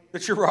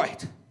that you're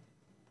right.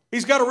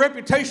 He's got a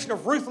reputation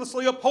of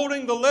ruthlessly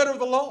upholding the letter of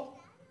the law.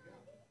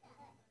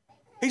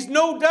 He's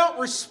no doubt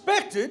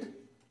respected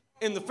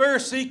in the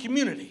Pharisee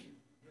community.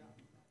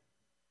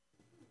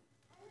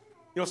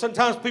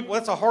 Sometimes people,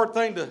 that's a hard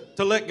thing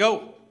to let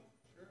go.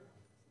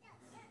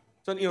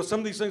 So, some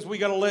of these things we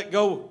got to let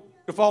go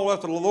to follow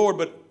after the Lord.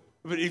 But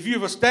if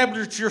you've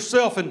established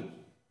yourself in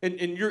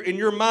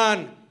your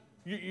mind,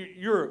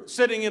 you're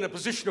sitting in a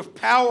position of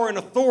power and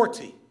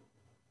authority.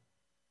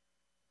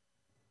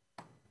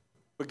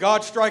 But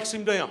God strikes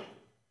him down.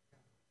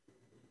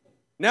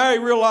 Now he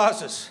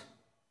realizes,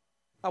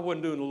 I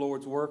wasn't doing the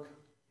Lord's work.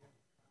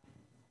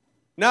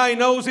 Now he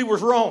knows he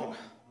was wrong.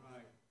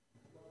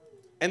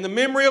 And the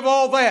memory of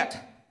all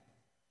that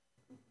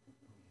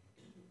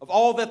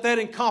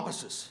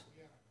encompasses,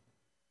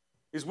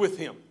 is with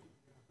him.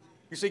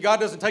 You see,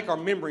 God doesn't take our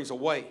memories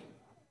away,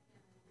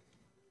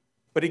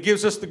 but he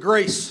gives us the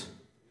grace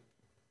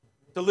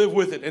to live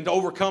with it and to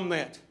overcome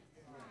that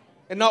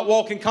and not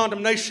walk in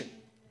condemnation.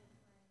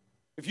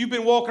 If you've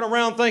been walking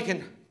around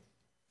thinking,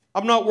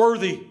 I'm not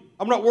worthy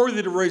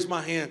to raise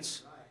my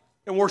hands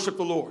and worship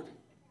the Lord.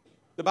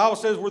 The Bible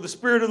says where the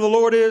Spirit of the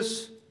Lord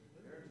is,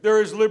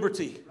 there is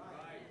liberty.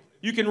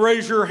 You can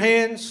raise your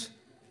hands.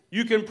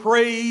 You can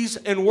praise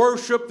and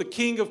worship the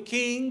King of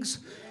Kings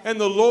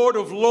and the Lord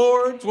of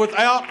Lords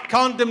without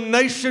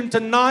condemnation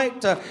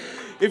tonight.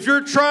 If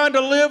you're trying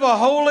to live a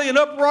holy and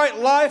upright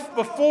life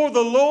before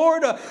the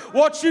Lord,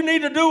 what you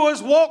need to do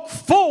is walk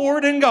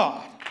forward in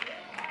God.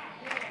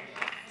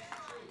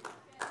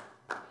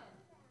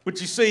 But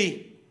you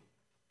see,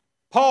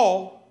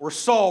 Saul,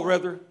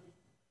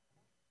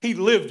 he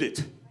lived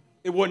it.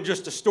 It wasn't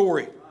just a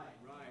story.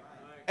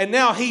 And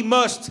now he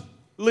must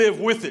live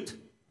with it.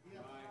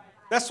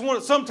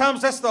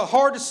 Sometimes that's the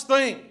hardest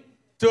thing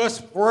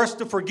for us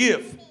to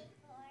forgive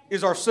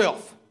is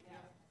ourself.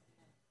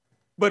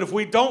 But if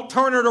we don't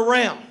turn it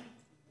around,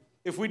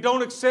 if we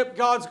don't accept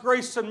God's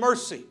grace and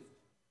mercy,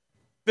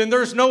 then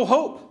there's no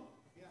hope.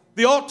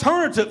 The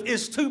alternative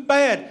is too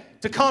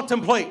bad to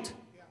contemplate.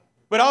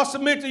 But I'll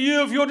submit to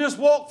you, if you'll just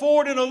walk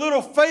forward in a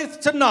little faith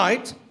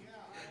tonight,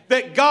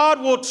 that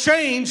God will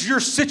change your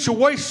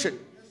situation.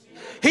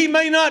 He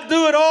may not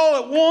do it all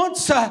at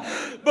once,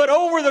 but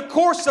over the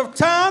course of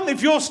time,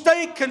 if you'll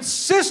stay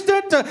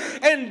consistent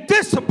and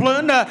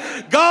disciplined,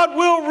 God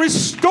will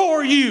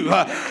restore you.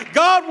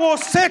 God will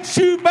set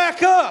you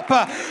back up,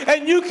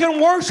 and you can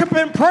worship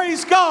and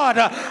praise God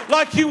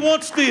like you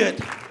once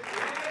did.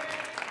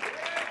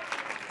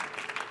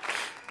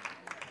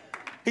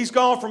 He's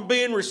gone from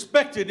being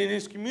respected in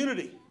his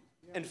community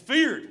and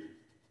feared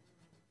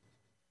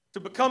to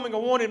becoming a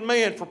wanted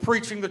man for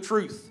preaching the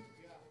truth.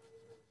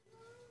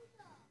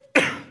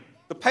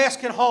 The past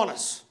can haunt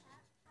us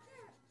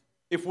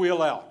if we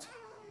allow it.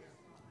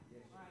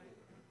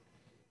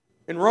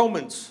 In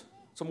Romans,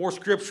 some more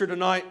scripture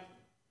tonight.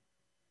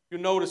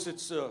 You'll notice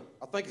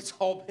I think it's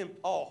all been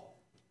Paul.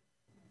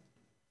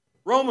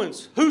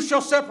 Romans, who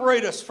shall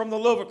separate us from the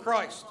love of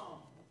Christ?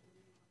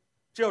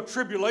 Shall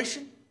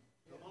tribulation?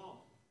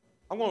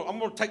 I'm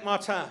going to take my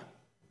time.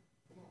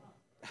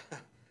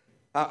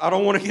 I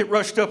don't want to get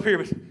rushed up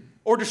here,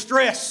 or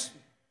distress,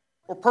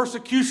 or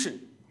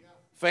persecution,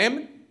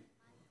 famine,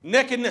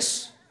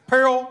 nakedness,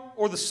 peril,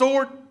 or the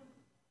sword.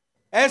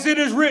 As it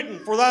is written,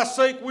 for thy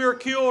sake we are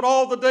killed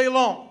all the day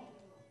long.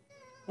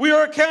 We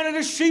are accounted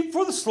as sheep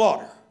for the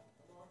slaughter.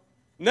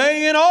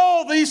 Nay, in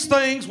all these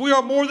things we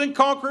are more than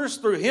conquerors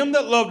through him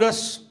that loved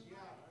us.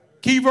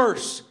 Key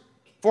verse.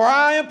 For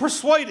I am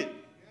persuaded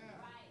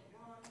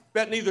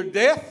that neither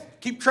death,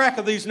 keep track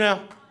of these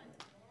now,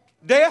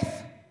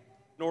 death,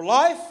 nor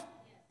life,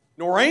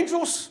 nor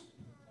angels,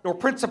 nor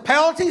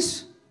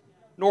principalities,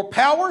 nor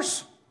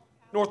powers,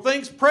 nor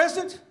things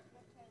present,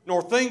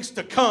 nor things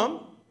to come,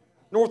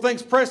 nor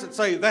things present,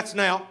 say that's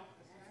now,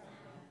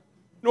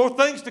 nor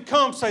things to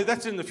come, say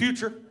that's in the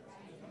future,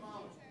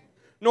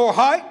 nor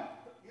height,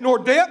 nor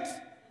depth,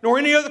 nor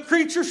any other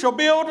creature shall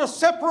be able to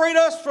separate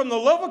us from the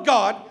love of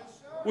God,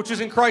 which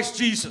is in Christ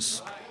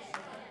Jesus.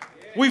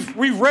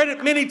 We've read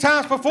it many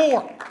times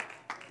before.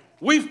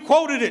 We've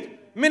quoted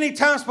it many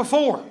times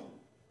before.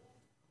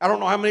 I don't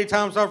know how many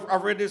times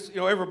I've read this.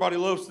 Everybody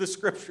loves this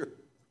scripture.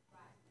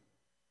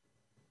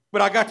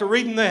 But I got to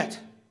reading that.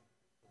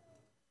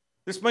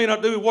 This may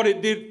not do what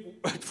it did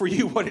for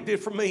you, what it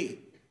did for me.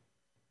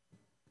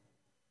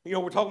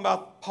 We're talking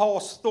about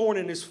Paul's thorn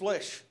in his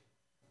flesh.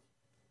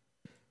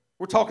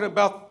 We're talking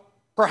about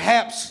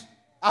perhaps,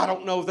 I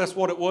don't know if that's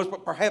what it was,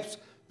 but perhaps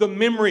the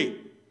memory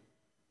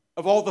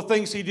of all the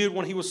things he did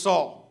when he was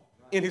Saul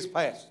in his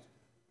past.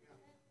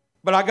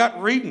 But I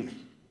got reading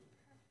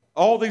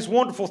all these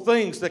wonderful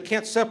things that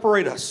can't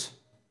separate us.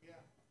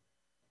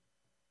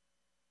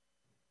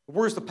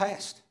 Where's the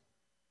past?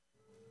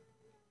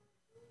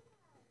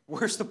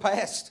 Where's the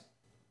past?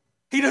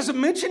 He doesn't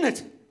mention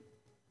it.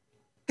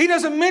 He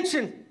doesn't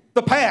mention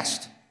the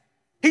past.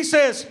 He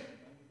says,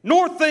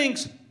 nor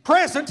things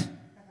present,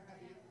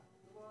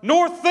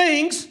 nor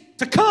things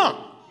to come.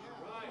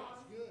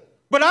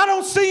 But I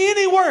don't see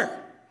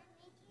anywhere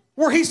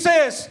where he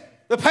says,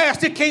 the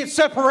past, it can't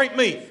separate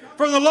me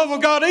from the love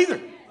of God either.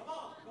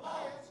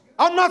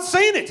 I'm not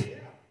seeing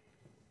it.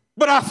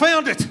 But I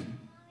found it.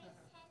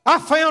 I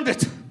found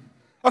it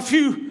a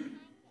few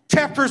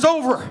chapters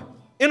over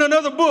in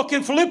another book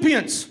in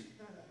Philippians.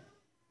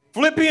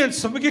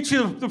 Philippians, let me get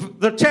you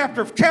the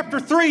chapter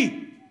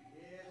 3.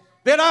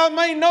 That I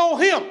may know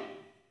him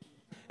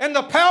and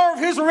the power of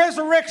his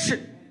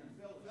resurrection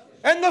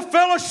and the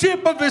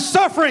fellowship of his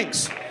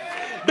sufferings,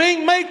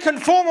 being made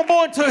conformable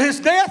unto his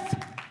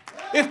death,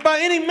 if by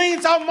any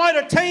means I might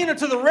attain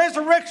unto the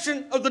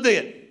resurrection of the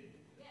dead.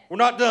 We're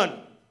not done.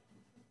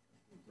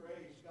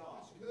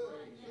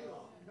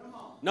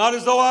 Not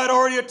as though I had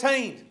already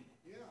attained.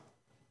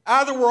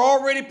 Either we're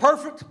already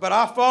perfect, but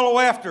I follow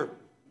after,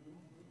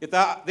 if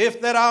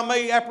that I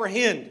may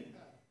apprehend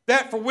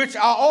that for which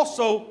I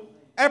also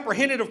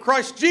apprehended of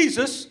Christ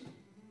Jesus.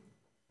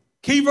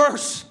 Key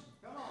verse.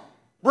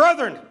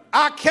 Brethren,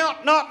 I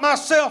count not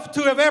myself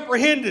to have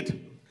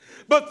apprehended,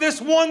 but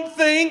this one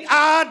thing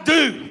I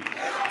do,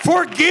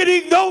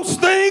 forgetting those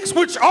things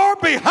which are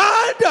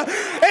behind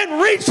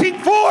and reaching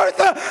forth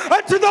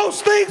unto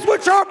those things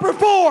which are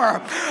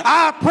before.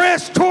 I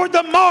press toward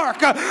the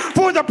mark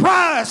for the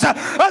prize of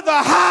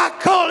the high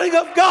calling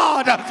of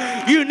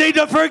God. You need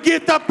to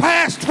forget the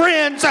past,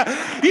 friends.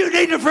 You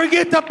need to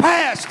forget the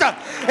past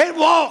and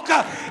walk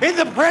in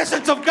the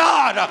presence of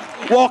God.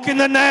 Walk in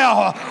the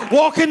now.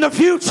 Walk in the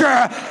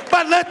future.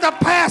 But let the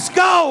past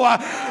go.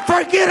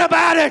 Forget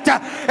about it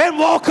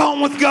and walk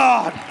on with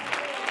God.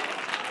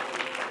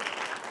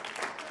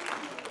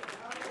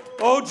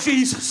 Oh,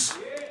 Jesus.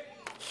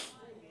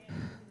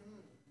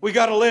 We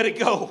got to let it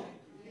go.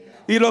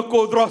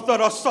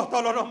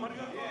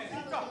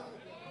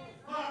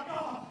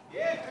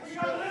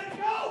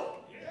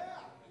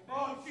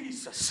 Oh,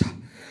 Jesus.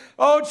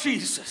 Oh,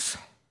 Jesus.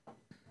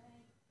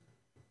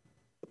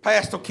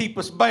 past will keep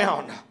us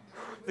bound.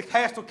 The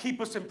past will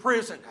keep us in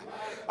prison.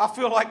 I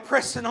feel like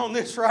pressing on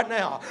this right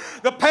now.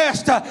 The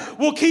past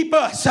will keep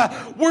us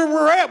where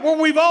we're at, where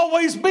we've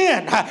always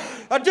been.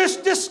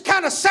 Just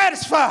kind of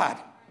satisfied.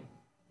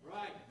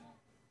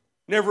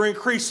 Never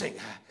increasing,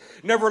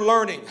 never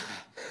learning,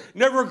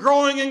 never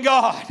growing in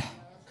God.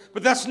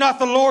 But that's not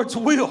the Lord's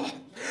will.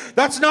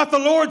 That's not the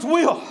Lord's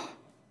will.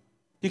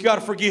 You got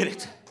to forget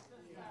it.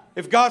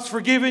 If God's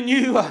forgiven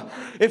you,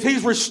 if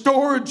He's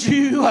restored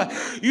you,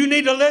 you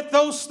need to let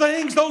those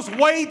things, those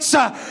weights,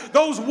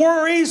 those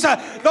worries,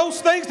 those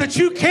things that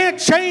you can't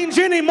change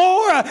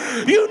anymore,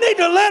 you need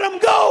to let them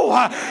go.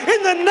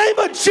 In the name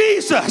of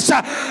Jesus,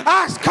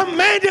 I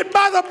command it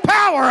by the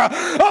power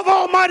of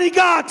Almighty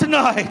God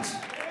tonight.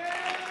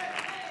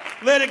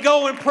 Let it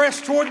go and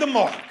press toward the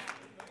mark.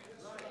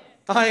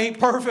 I ain't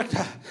perfect,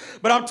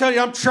 but I'm telling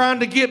you, I'm trying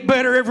to get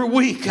better every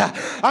week.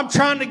 I'm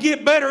trying to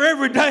get better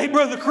every day,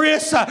 Brother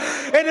Chris.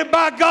 And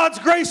by God's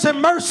grace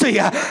and mercy,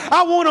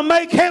 I want to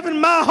make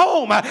heaven my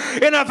home.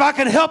 And if I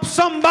can help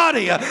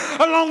somebody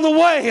along the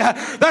way,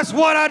 that's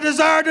what I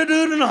desire to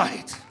do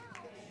tonight.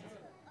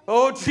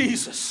 Oh,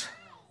 Jesus.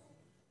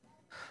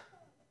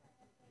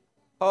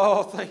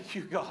 Oh, thank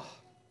you, God.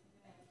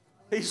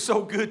 He's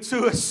so good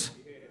to us.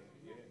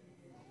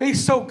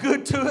 He's so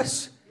good to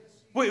us.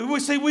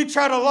 We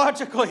try to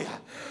logically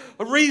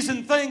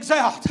reason things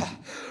out.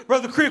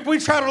 Brother Crick, we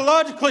try to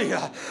logically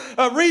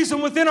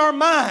reason within our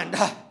mind.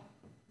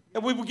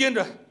 And we begin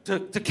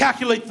to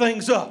calculate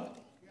things up.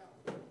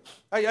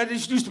 I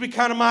just used to be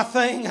kind of my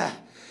thing.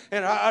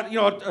 And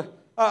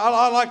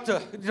I like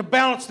to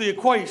balance the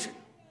equation.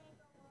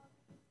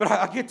 But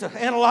I get to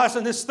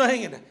analyzing this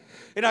thing.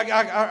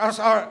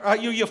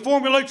 And you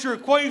formulate your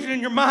equation in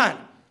your mind.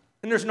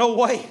 And there's no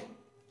way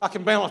I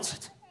can balance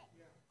it.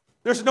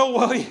 There's no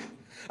way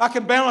I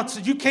can balance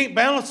it. You can't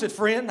balance it,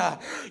 friend.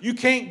 You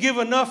can't give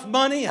enough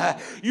money.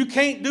 You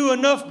can't do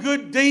enough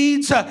good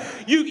deeds.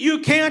 You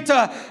can't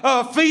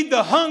feed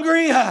the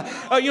hungry.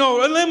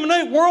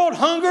 Eliminate world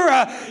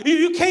hunger.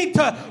 You can't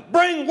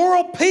bring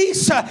world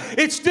peace.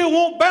 It still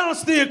won't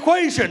balance the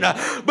equation.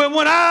 But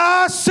when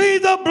I see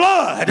the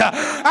blood,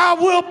 I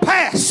will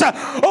pass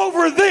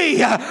over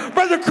thee.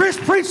 Brother Chris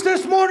preached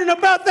this morning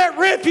about that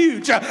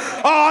refuge.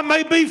 I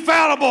may be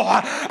fallible.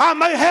 I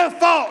may have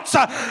faults.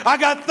 I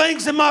got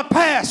things in my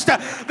past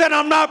that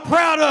I'm not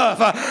proud of.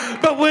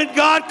 But when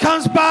God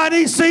comes by and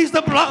He sees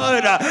the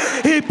blood,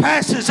 He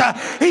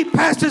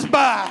passes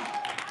by.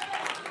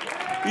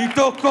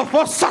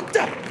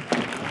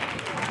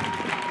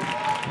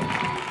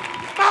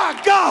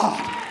 My God.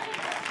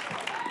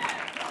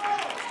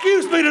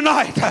 Excuse me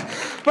tonight,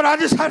 but I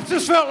just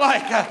felt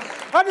like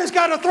I just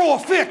got to throw a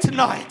fit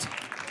tonight.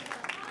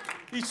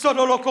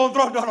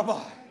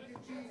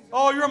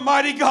 Oh, you're a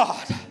mighty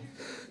God.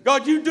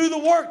 God, you do the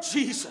work,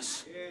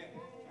 Jesus.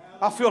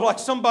 I feel like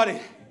somebody,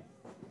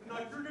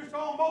 you're just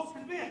almost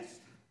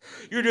convinced.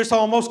 You're just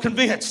almost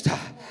convinced.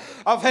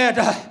 I've had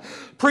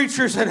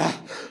preachers and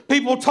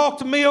people talk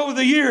to me over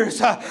the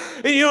years. And,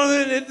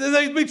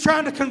 they'd be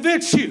trying to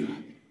convince you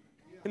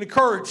and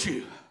encourage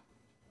you.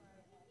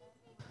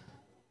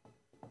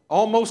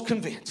 Almost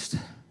convinced.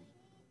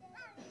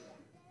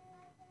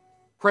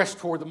 Press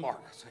toward the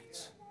mark,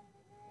 saints.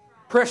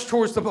 Press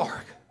towards the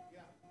mark.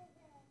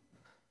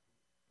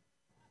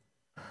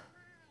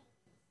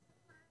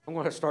 I'm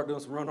going to start doing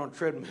some run on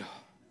treadmill.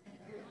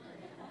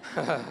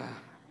 I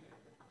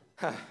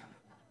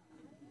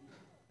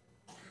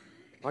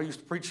used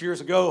to preach years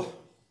ago.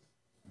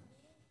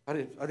 I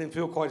didn't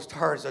feel quite as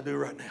tired as I do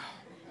right now.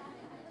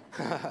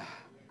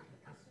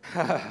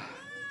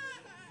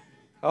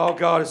 Oh,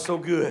 God is so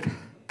good.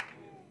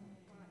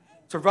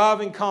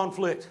 Surviving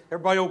conflict.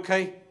 Everybody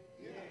okay?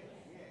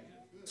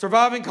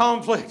 Surviving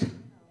conflict.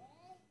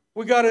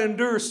 We got to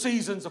endure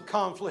seasons of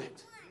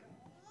conflict.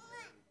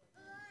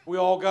 We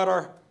all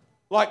got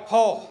like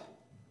Paul,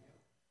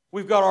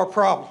 we've got our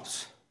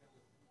problems.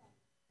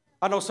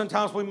 I know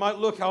sometimes we might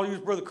look, I'll use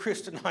Brother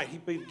Chris tonight,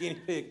 he'd be the guinea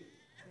pig.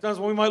 Sometimes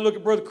we might look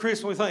at Brother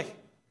Chris and we think,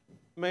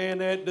 man,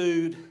 that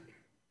dude,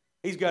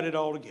 he's got it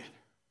all together.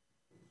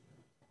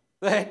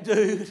 That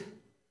dude,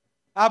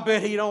 I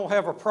bet he don't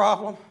have a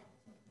problem.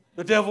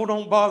 The devil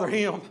don't bother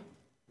him.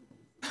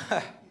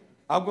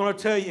 I'm going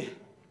to tell you,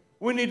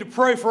 we need to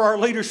pray for our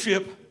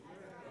leadership.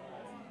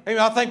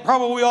 I think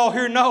probably we all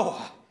here know.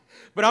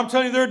 But I'm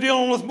telling you, they're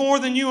dealing with more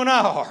than you and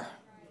I are.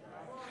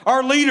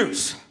 Our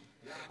leaders,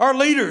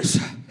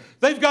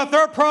 they've got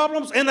their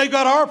problems and they've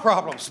got our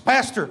problems.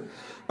 Pastor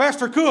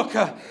Cook,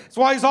 that's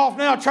why he's off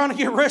now trying to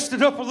get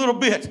rested up a little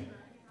bit.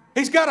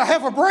 He's got to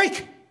have a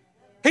break.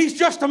 He's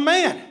just a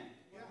man.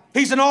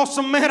 He's an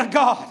awesome man of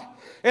God.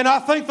 And I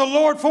thank the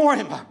Lord for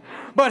him.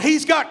 But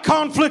he's got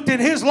conflict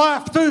in his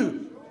life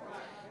too.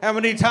 How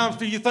many times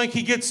do you think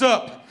he gets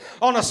up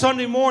on a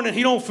Sunday morning,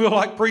 he don't feel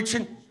like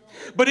preaching?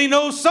 But he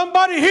knows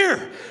somebody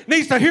here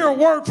needs to hear a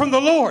word from the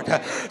Lord.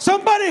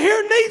 Somebody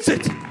here needs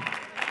it.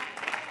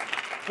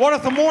 What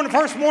if the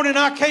first morning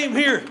I came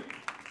here,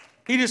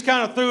 he just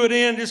kind of threw it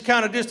in, just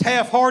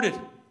half-hearted?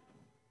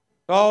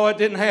 Oh, it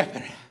didn't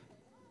happen.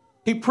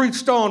 He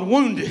preached on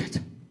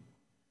wounded.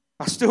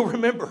 I still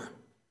remember.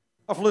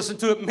 I've listened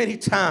to it many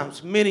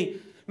times,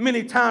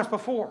 many times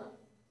before.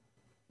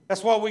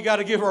 That's why we got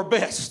to give our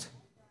best.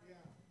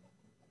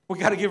 We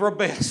got to give our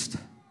best.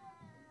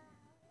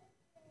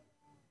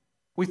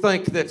 We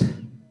think that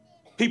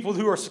people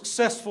who are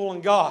successful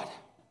in God,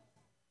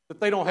 that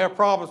they don't have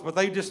problems, but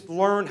they just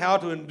learn how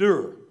to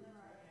endure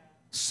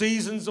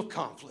seasons of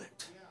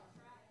conflict.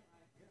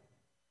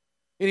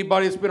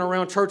 Anybody that's been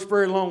around church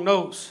very long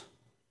knows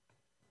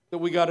that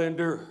we got to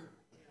endure.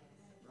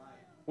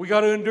 We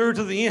got to endure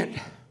to the end.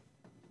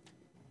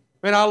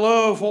 Man, I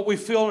love what we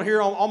feel in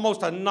here on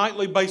almost a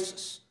nightly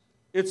basis.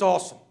 It's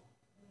awesome.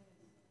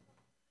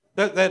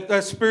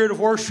 That spirit of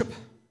worship,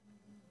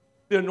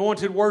 the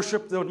anointed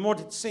worship, the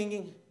anointed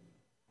singing,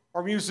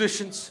 our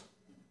musicians,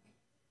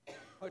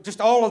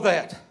 just all of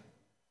that.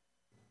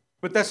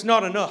 But that's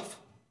not enough.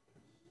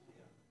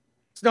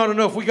 It's not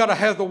enough. We got to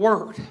have the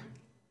Word.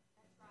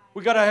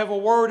 We got to have a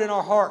Word in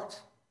our heart.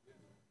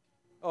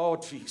 Oh,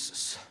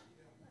 Jesus.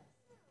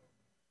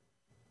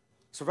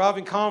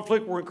 Surviving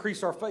conflict will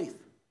increase our faith.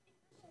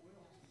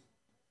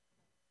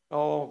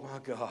 Oh, my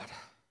God.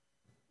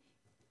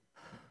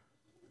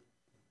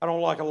 I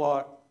don't like a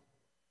lot.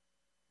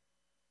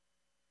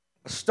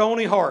 A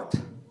stony heart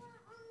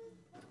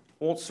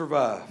won't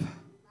survive.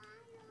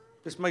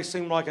 This may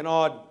seem like an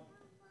odd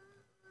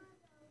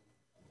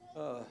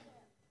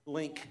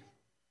link,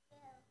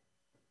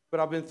 but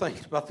I've been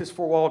thinking about this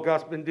for a while.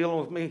 God's been dealing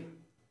with me.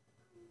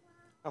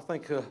 I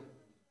think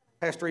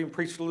Pastor even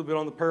preached a little bit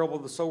on the parable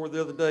of the sower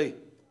the other day.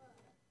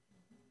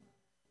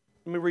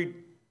 Let me read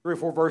 3 or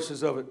 4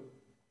 verses of it,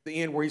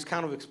 the end where he's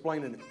kind of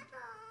explaining it.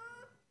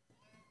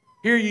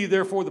 Hear ye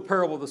therefore the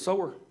parable of the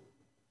sower.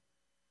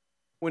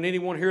 When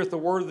anyone heareth the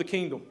word of the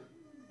kingdom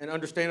and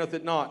understandeth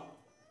it not,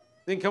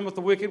 then cometh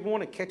the wicked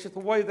one and catcheth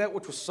away that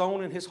which was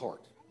sown in his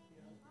heart.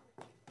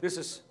 This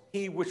is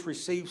he which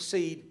receives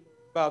seed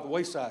by the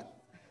wayside,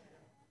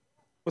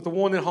 but the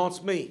one that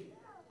haunts me.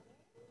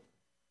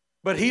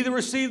 But he that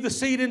received the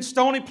seed in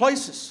stony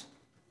places,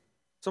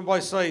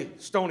 somebody say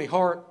stony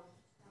heart,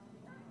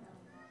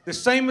 the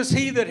same as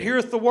he that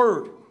heareth the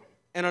word,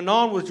 and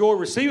anon with joy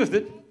receiveth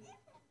it,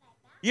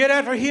 yet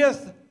after he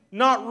hath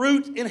not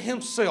root in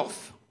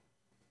himself.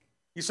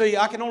 You see,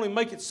 I can only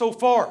make it so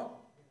far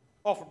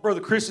off of Brother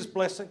Chris's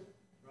blessing,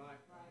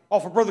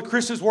 off of Brother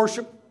Chris's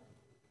worship.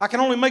 I can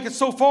only make it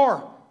so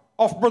far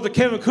off of Brother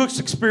Kevin Cook's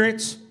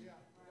experience.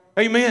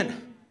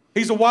 Amen.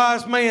 He's a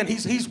wise man.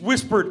 He's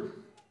whispered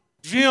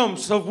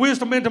gems of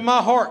wisdom into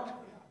my heart,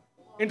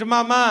 into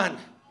my mind.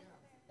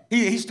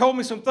 He's told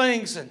me some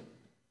things, and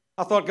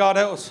I thought, God,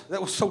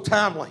 that was so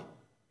timely.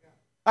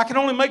 I can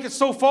only make it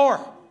so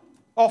far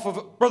off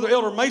of Brother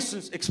Elder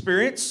Mason's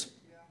experience.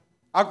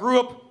 I grew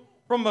up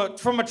from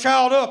a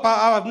child up.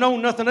 I've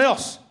known nothing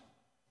else.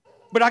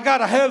 But I got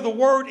to have the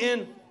word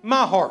in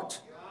my heart.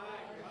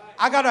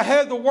 I got to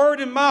have the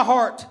word in my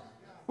heart.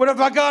 But if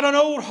I got an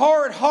old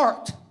hard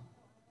heart,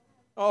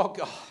 oh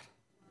God,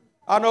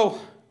 I know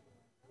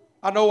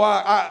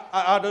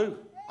I do.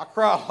 I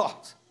cry a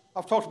lot.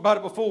 I've talked about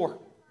it before.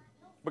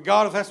 But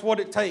God, if that's what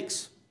it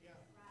takes,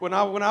 when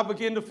I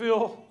begin to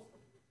feel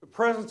the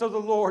presence of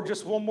the Lord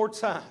just one more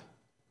time,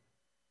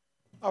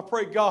 I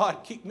pray,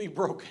 God, keep me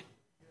broken.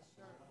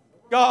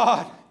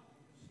 God,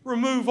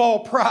 remove all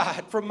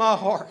pride from my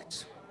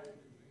heart.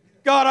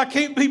 God, I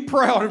can't be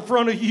proud in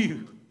front of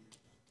you.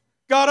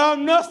 God,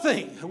 I'm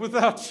nothing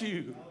without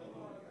you.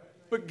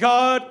 But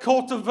God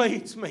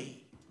cultivates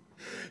me.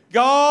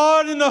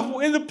 God, in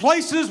the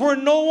places where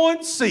no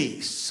one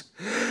sees.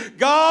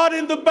 God,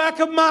 in the back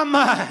of my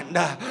mind,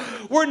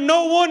 where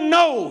no one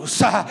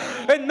knows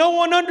and no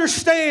one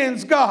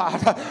understands, God,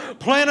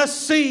 plant a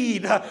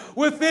seed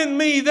within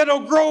me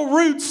that'll grow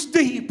roots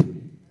deep.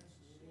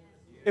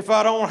 If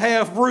I don't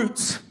have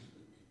roots,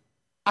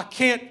 I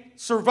can't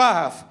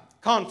survive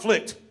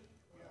conflict.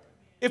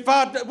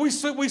 We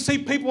see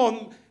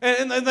people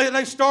and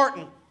they start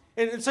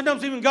and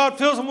sometimes even God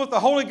fills them with the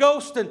Holy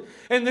Ghost and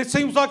it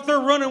seems like they're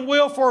running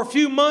well for a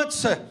few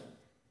months.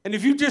 And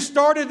if you just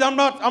started, I'm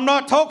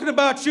not talking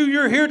about you.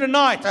 You're here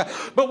tonight.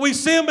 But we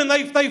see them and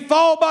they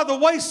fall by the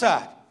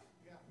wayside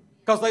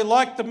because they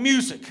like the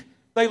music.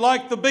 They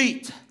like the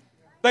beat.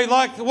 They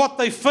like what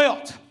they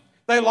felt.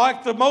 They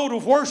like the mode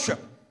of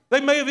worship. They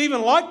may have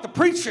even liked the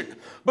preaching,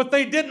 but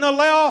they didn't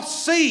allow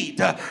seed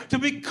to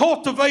be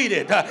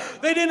cultivated.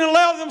 They didn't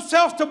allow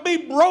themselves to be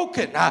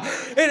broken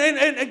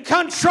and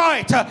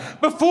contrite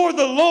before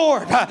the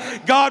Lord.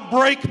 God,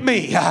 break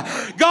me.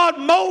 God,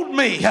 mold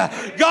me.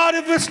 God,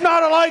 if it's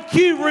not like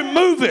you,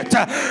 remove it.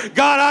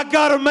 God, I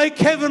got to make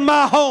heaven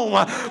my home,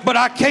 but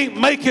I can't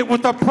make it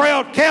with a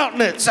proud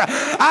countenance.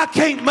 I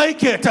can't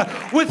make it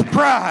with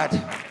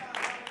pride.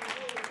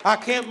 I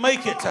can't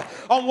make it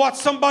on what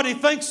somebody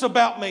thinks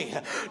about me.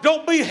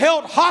 Don't be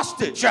held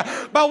hostage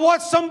by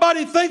what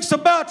somebody thinks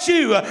about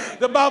you.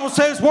 The Bible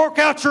says, work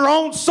out your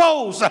own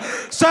soul's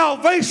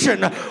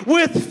salvation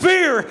with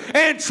fear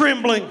and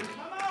trembling.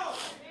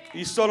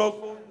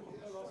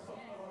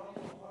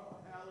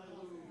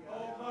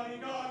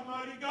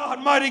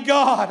 Mighty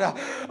God,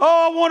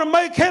 Oh, I want to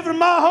make heaven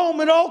my home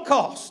at all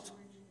cost.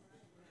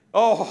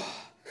 Oh,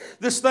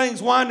 this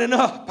thing's winding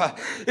up.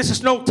 This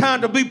is no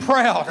time to be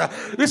proud.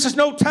 This is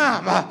no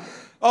time.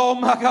 Oh,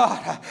 my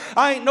God.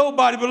 I ain't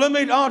nobody, but let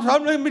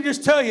me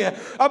just tell you,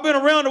 I've been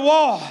around the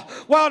wall.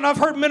 Wow, and I've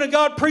heard men of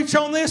God preach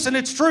on this, and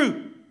it's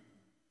true.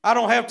 I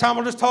don't have time.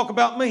 I'll just talk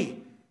about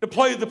me to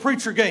play the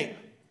preacher game.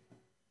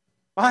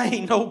 I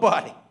ain't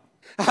nobody.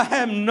 I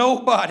am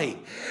nobody.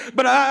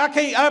 But I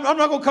can't, I'm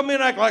not going to come in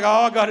and act like, oh,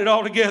 I got it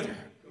all together.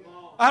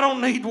 I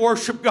don't need to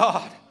worship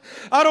God.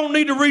 I don't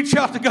need to reach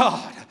out to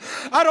God.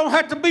 I don't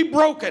have to be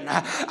broken.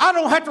 I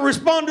don't have to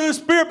respond to the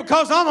Spirit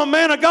because I'm a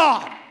man of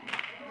God.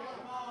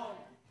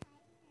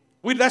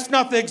 That's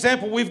not the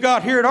example we've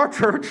got here at our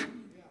church.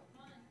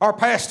 Our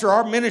pastor,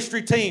 our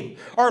ministry team,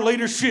 our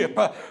leadership,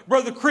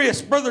 Brother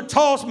Chris, Brother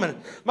Talsman.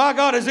 My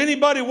God, has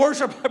anybody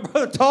worshiped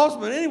Brother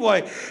Talsman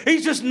anyway?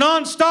 He's just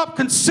nonstop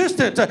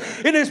consistent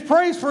in his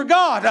praise for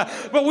God.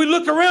 But we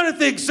look around at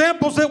the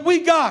examples that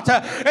we got,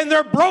 and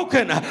they're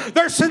broken.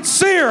 They're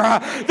sincere.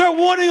 They're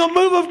wanting a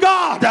move of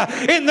God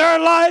in their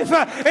life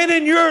and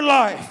in your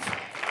life.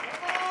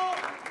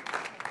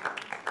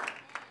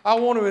 I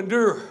want to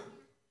endure.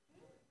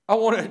 I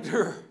want to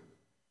endure.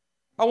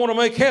 I want to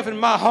make heaven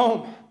my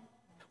home.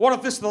 What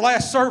if this is the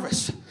last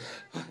service?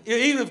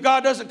 Even if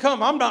God doesn't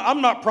come, I'm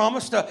not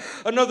promised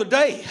another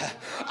day.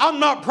 I'm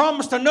not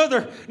promised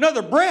another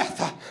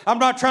breath. I'm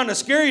not trying to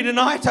scare you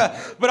tonight,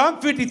 but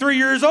I'm 53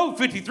 years old.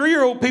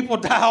 53-year-old people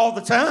die all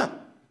the time.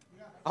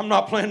 I'm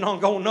not planning on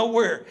going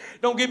nowhere.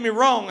 Don't get me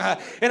wrong.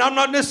 And I'm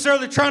not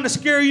necessarily trying to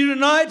scare you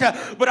tonight,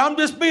 but I'm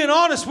just being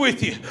honest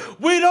with you.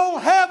 We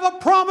don't have a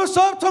promise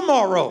of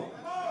tomorrow.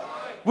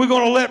 We're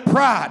going to let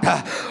pride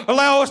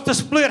allow us to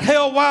split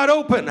hell wide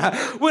open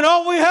when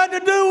all we had to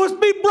do was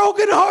be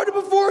brokenhearted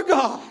before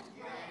God.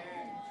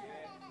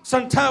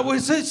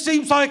 Sometimes it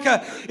seems like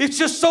it's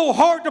just so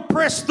hard to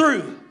press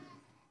through.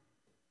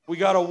 We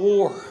got a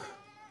war.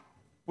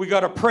 We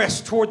got to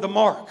press toward the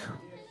mark.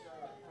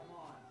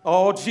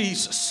 Oh,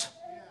 Jesus.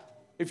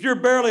 If you're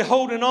barely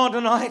holding on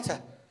tonight,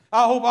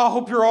 I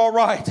hope you're all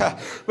right.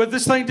 But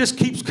this thing just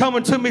keeps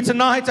coming to me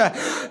tonight.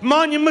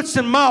 Monuments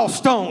and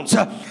milestones.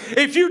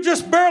 If you're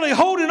just barely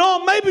holding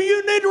on, maybe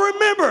you need to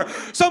remember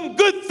some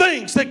good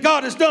things that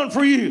God has done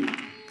for you.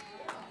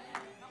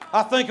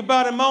 I think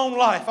about in my own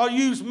life. I'll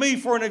use me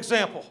for an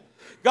example.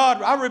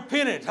 God, I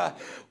repented.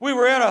 We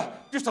were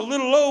at just a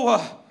little low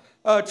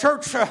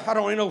church. I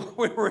don't even know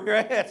where we were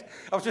at.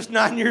 I was just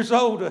 9 years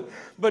old.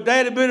 But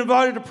Dad had been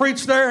invited to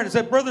preach there, and it's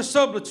at Brother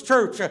Sublet's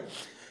church.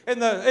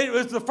 And it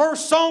was the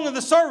first song of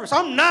the service.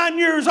 I'm 9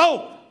 years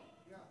old.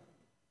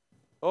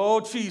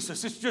 Oh,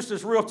 Jesus. It's just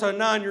as real to a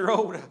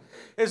 9-year-old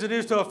as it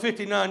is to a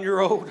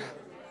 59-year-old.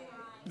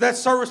 That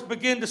service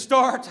began to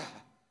start.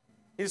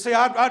 You see,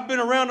 I'd been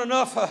around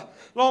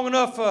long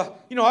enough. I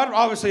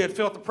obviously had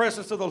felt the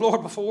presence of the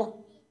Lord before.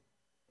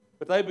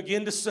 But they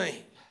began to sing.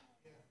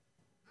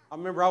 I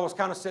remember I was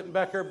kind of sitting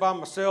back there by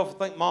myself.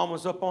 I think Mom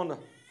was up on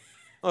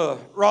the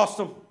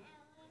rostrum,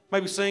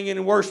 maybe singing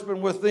and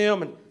worshiping with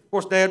them. And of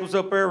course, Dad was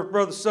up there with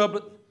Brother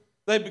Sublet.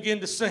 They began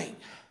to sing.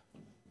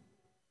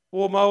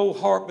 Boy, my old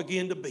heart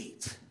began to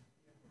beat.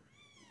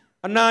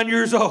 I'm 9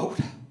 years old.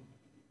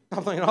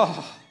 I'm thinking,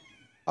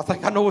 I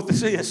think I know what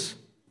this is.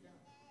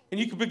 And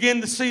you can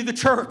begin to see the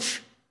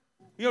church.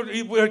 You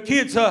know,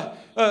 kids,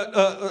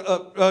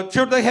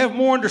 children, they have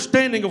more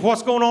understanding of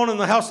what's going on in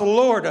the house of the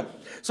Lord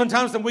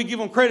sometimes than we give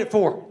them credit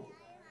for.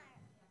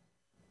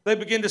 They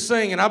begin to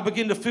sing, and I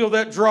begin to feel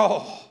that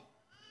draw.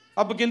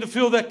 I begin to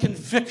feel that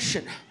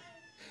conviction.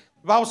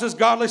 The Bible says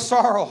godly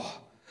sorrow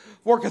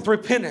worketh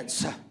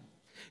repentance.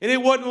 And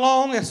it wasn't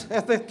long as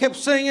they kept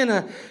singing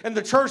and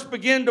the church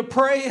began to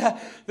pray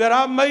that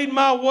I made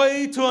my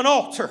way to an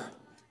altar.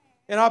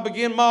 And I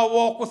began my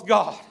walk with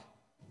God.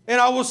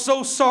 And I was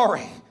so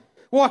sorry.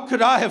 What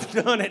could I have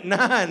done at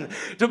 9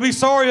 to be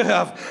sorry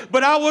of?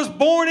 But I was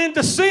born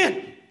into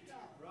sin.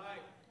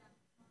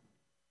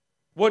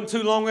 Wasn't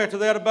too long after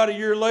that, about a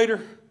year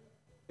later,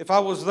 if I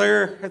was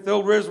there at the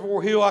old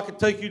Reservoir Hill, I could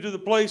take you to the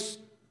place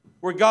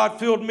where God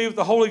filled me with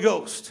the Holy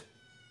Ghost.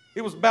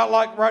 It was about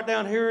like right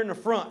down here in the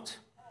front,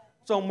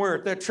 somewhere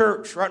at that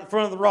church, right in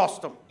front of the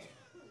rostrum.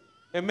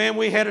 And man,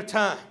 we had a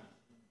time.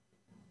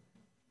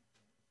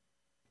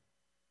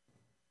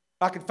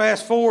 I could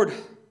fast forward,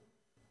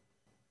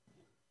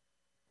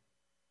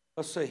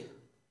 let's see,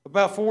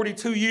 about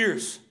 42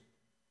 years.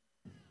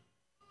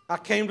 I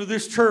came to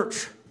this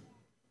church.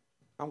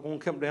 I'm going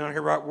to come down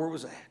here right where it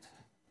was at.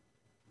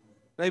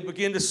 They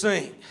began to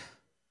sing.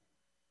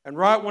 And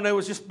right when they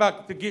was just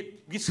about to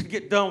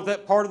get done with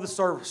that part of the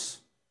service,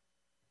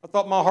 I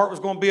thought my heart was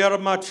going to be out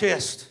of my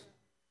chest.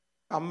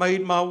 I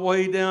made my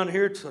way down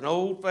here to an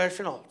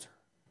old-fashioned altar.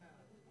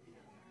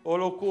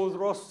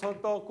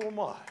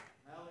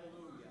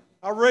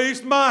 I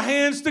raised my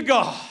hands to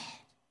God,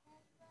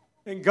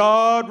 and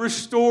God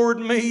restored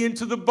me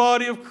into the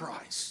body of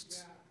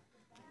Christ.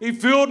 He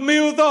filled me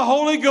with the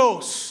Holy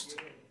Ghost.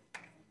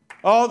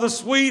 Oh, the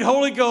sweet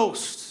Holy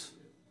Ghost.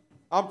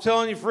 I'm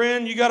telling you,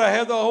 friend, you got to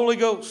have the Holy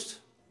Ghost.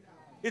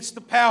 It's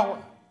the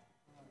power.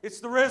 It's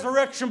the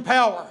resurrection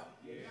power.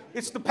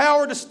 It's the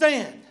power to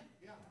stand.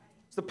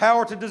 It's the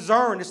power to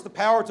discern. It's the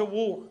power to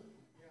war.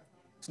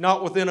 It's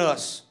not within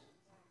us.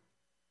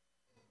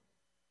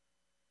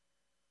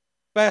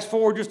 Fast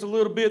forward just a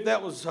little bit.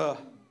 That was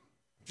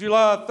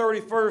July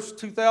 31st,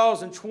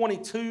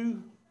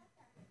 2022.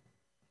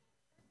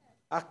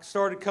 I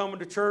started coming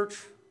to church.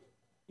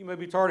 You may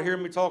be tired of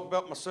hearing me talk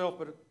about myself,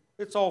 but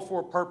it's all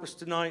for a purpose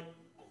tonight.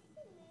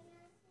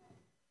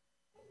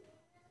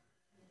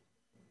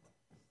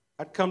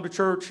 I'd come to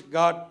church.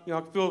 God,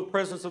 I could feel the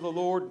presence of the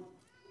Lord.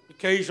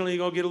 Occasionally, you're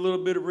going to get a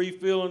little bit of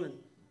refilling and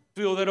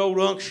feel that old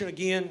unction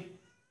again.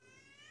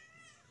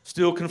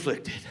 Still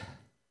conflicted.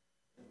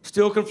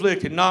 Still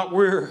conflicted. Not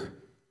where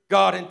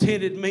God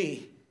intended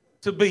me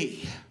to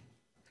be.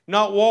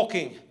 Not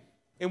walking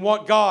in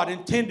what God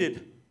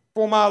intended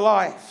for my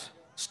life.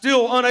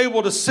 Still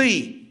unable to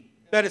see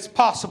that it's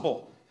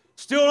possible.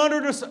 Still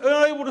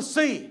unable to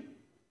see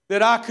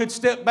that I could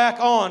step back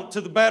on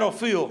to the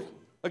battlefield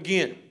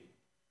again.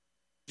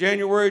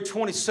 January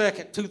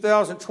 22nd,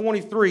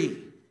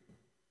 2023,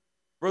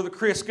 Brother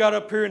Chris got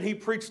up here and he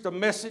preached a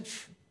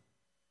message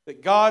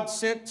that God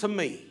sent to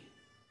me.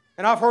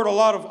 And I've heard a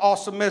lot of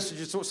awesome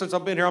messages since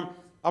I've been here.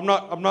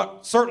 I'm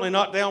certainly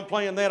not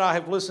downplaying that. I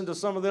have listened to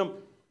some of them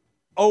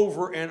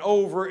over and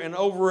over and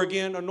over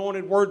again,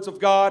 anointed words of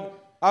God.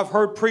 I've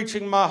heard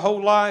preaching my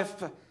whole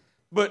life.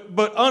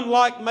 But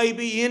unlike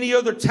maybe any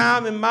other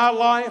time in my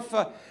life,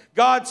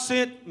 God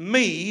sent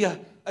me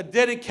a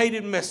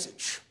dedicated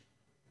message.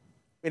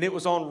 And it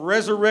was on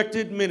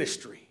resurrected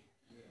ministry.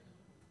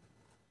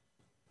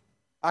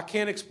 I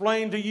can't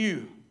explain to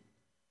you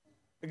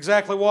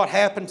exactly what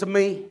happened to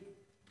me.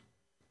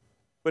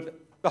 But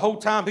the whole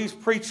time he's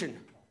preaching,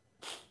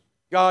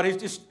 God is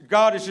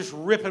just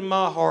ripping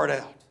my heart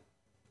out.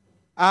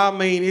 I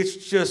mean, it's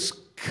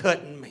just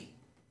cutting me.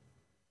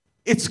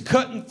 It's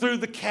cutting through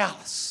the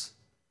callus.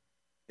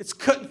 It's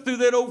cutting through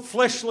that old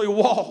fleshly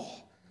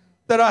wall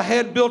that I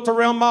had built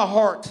around my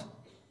heart.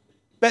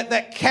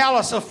 That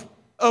callus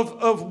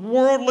of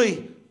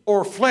worldly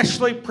or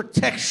fleshly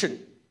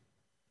protection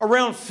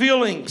around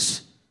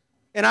feelings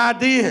and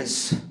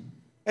ideas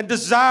and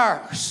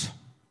desires.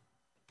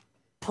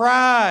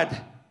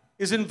 Pride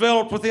is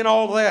enveloped within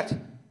all that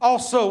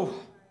also.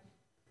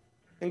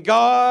 And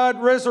God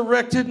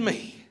resurrected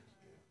me.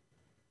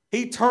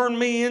 He turned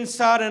me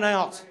inside and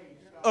out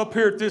up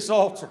here at this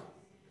altar.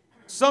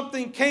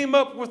 Something came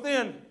up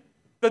within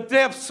the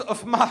depths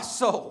of my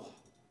soul.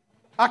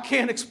 I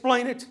can't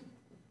explain it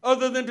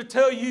other than to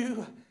tell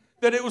you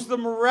that it was the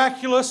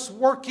miraculous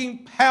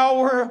working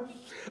power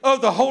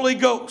of the Holy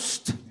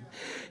Ghost.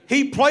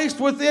 He placed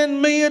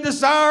within me a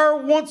desire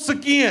once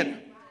again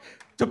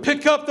to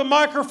pick up the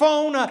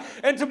microphone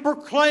and to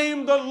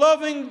proclaim the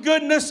loving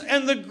goodness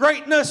and the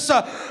greatness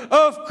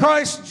of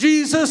Christ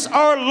Jesus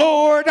our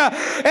Lord,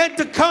 and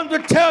to come to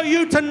tell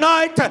you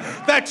tonight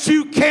that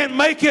you can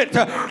make it.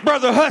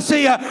 Brother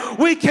Hussey,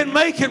 we can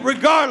make it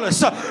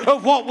regardless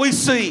of what we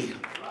see.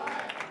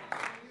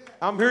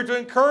 I'm here to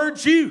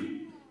encourage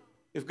you.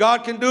 If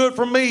God can do it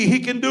for me, He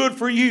can do it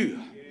for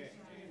you.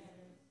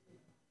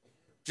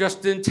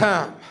 Just in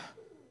time.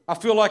 I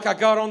feel like I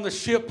got on the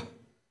ship.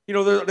 You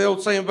know, the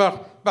old saying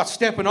about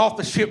stepping off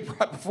the ship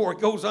right before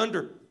it goes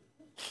under.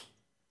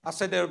 I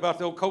said that about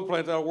the old coal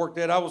plant that I worked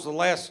at. I was the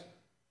last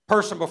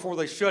person before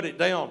they shut it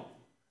down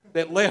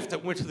that left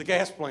that went to the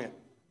gas plant.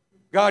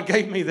 God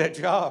gave me that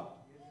job.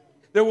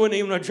 There wasn't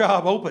even a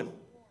job open.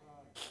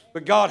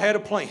 But God had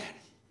a plan.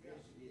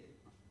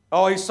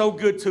 Oh, He's so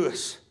good to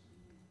us.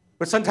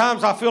 But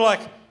sometimes I feel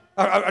like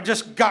I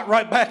just got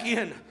right back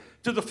in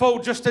to the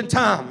fold just in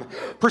time,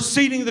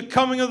 preceding the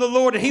coming of the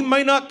Lord. And He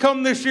may not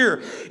come this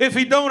year. If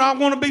He don't, I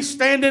want to be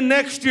standing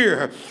next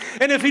year.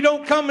 And if He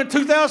don't come in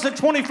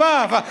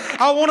 2025,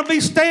 I want to be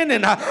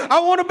standing.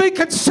 I want to be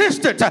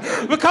consistent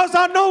because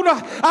I know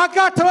I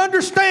got to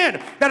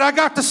understand that I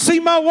got to see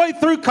my way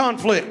through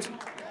conflict.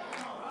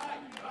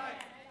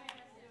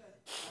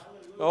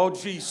 Oh,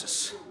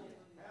 Jesus.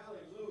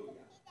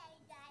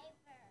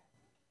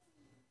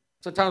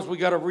 Sometimes we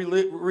got to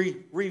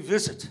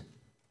revisit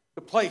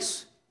the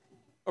place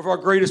of our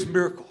greatest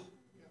miracle.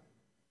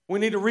 We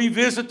need to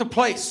revisit the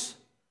place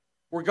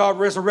where God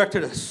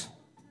resurrected us.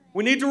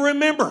 We need to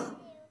remember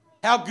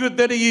how good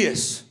that He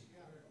is.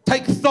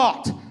 Take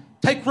thought,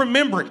 take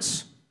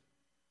remembrance,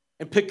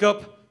 and pick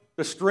up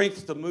the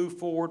strength to move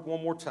forward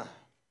one more time.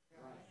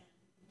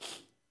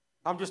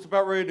 I'm just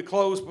about ready to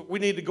close, but we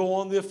need to go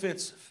on the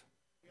offensive.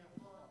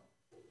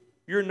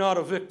 You're not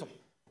a victim.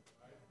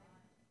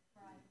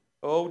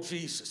 Oh,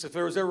 Jesus, if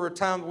there was ever a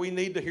time we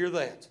need to hear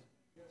that.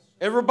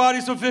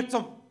 Everybody's a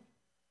victim.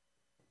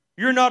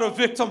 You're not a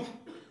victim.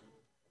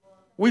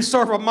 We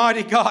serve a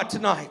mighty God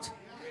tonight.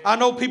 I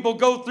know people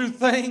go through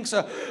things,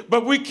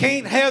 but we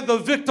can't have the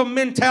victim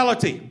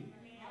mentality.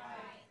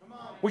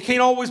 We can't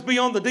always be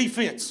on the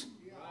defense.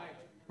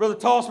 Brother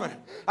Tossman,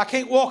 I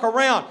can't walk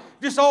around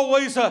just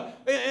always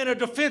in a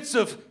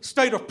defensive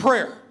state of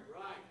prayer.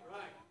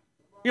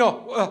 You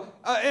know,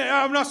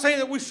 I'm not saying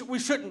that we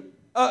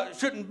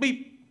shouldn't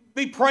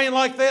be praying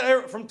like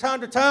that from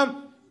time to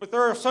time, But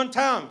there are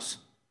sometimes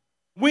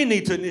we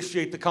need to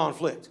initiate the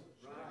conflict.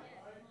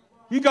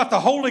 You got the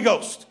Holy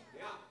Ghost.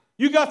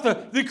 You got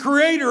the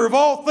creator of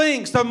all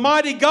things, the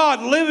mighty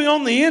God living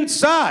on the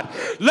inside.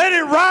 Let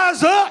it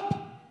rise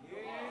up.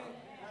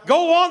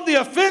 Go on the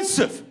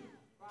offensive.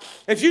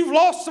 If you've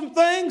lost some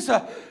things,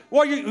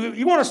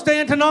 you want to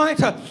stand tonight?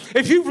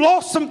 If you've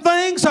lost some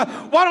things,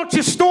 why don't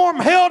you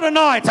storm hell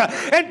tonight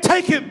and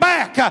take it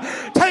back?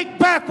 Take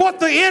back what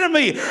the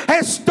enemy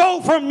has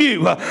stole from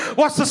you.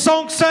 What's the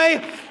song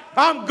say?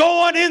 I'm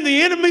going in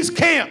the enemy's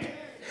camp.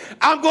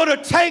 I'm going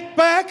to take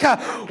back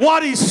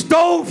what he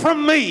stole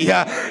from me.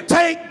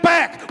 Take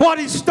back what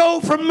he stole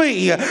from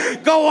me.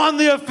 Go on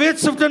the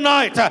offensive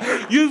tonight.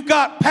 You've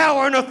got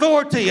power and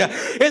authority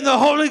in the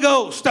Holy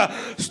Ghost.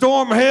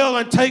 Storm hell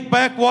and take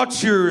back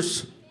what's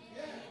yours.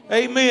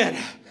 Amen.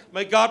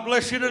 May God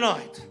bless you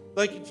tonight.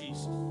 Thank you,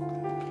 Jesus.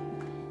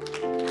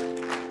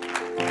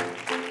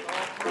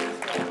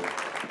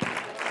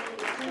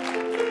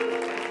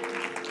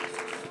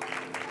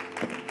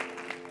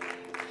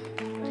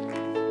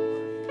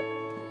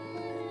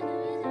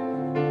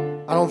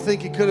 I don't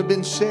think it could have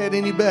been said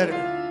any better.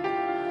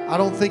 I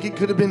don't think it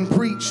could have been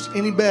preached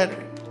any better.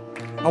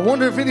 I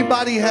wonder if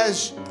anybody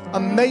has a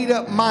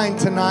made-up mind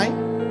tonight.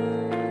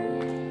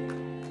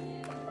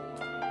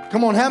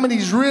 Come on, how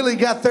many's really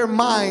got their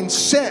mind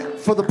set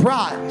for the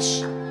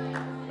prize?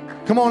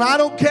 Come on, I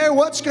don't care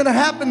what's going to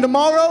happen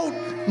tomorrow.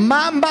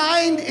 My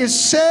mind is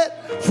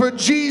set for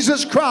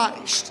Jesus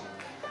Christ.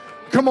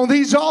 Come on,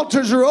 these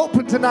altars are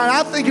open tonight.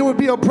 I think it would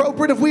be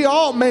appropriate if we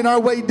all made our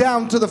way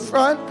down to the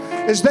front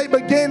as they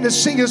begin to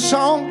sing a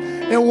song.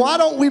 And why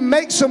don't we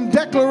make some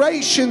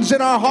declarations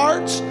in our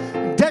hearts,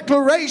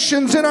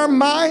 declarations in our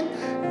mind,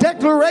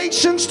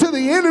 declarations to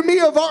the enemy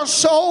of our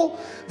soul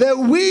that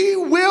we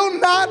will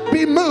not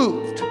be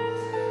moved.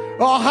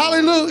 Oh,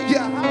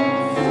 hallelujah.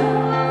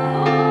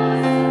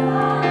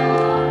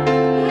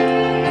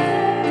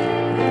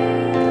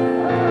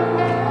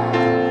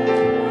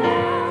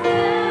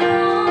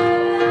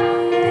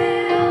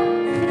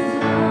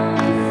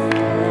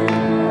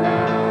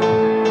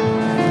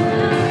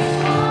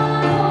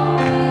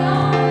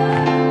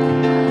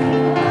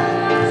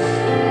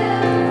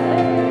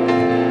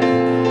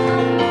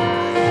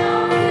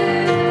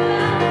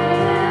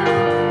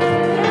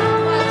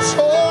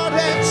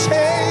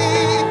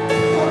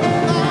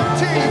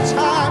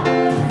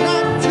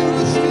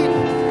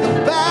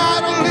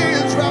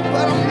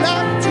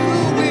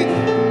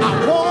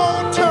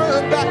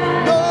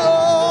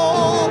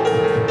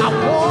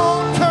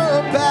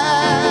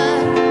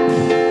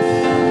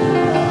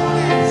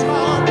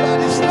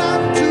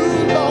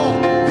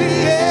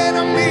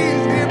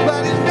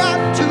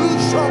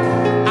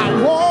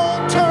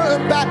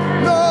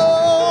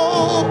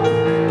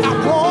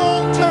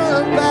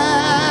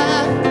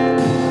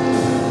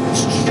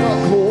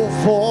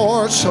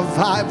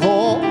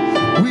 Survival,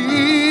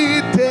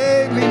 we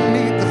daily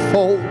meet the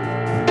foe.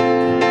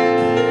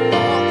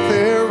 Out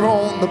there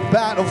on the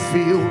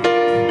battlefield,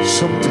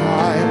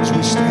 sometimes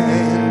we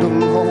stand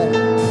alone.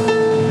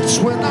 It's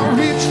when I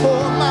reach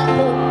for my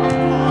hope,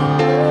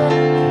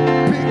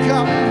 pick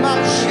up my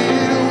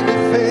shield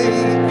of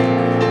faith.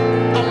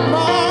 I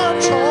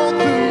march on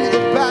through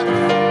the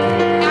battle.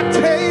 I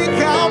take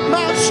out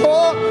my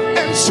sword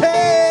and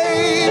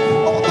say,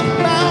 on the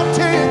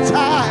mountains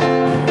high.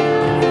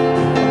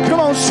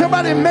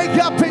 Somebody make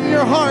up in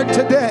your heart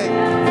today.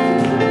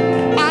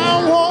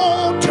 I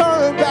won't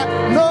turn back.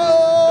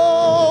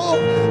 No,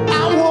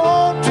 I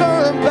won't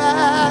turn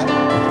back.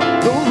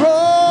 The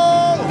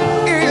road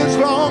is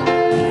long,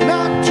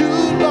 not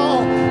too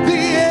long. The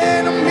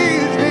enemy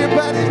is near,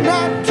 but he's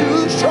not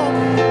too strong.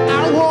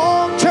 I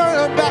won't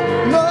turn back.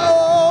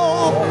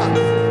 No,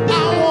 I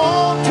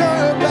won't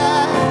turn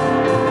back.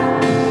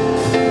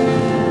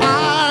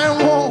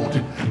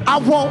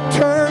 I won't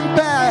turn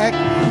back.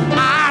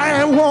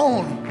 I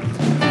won't.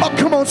 Oh,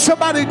 come on,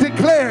 somebody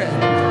declare it.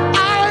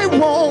 I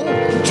won't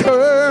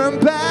turn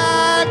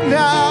back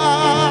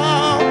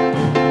now.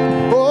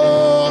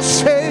 Oh,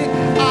 say,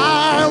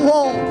 I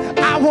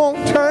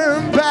won't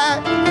turn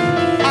back.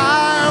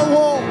 I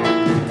won't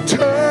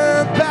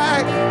turn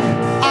back.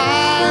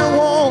 I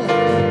won't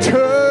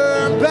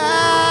turn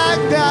back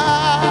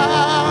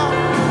now.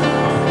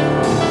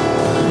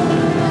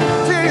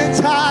 It's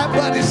high,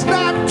 but it's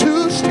not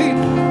too steep.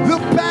 The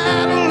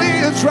battle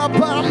is rough,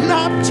 but I'm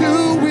not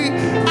too weak.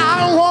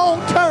 I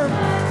won't turn.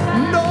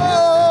 No,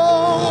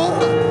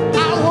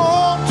 I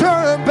won't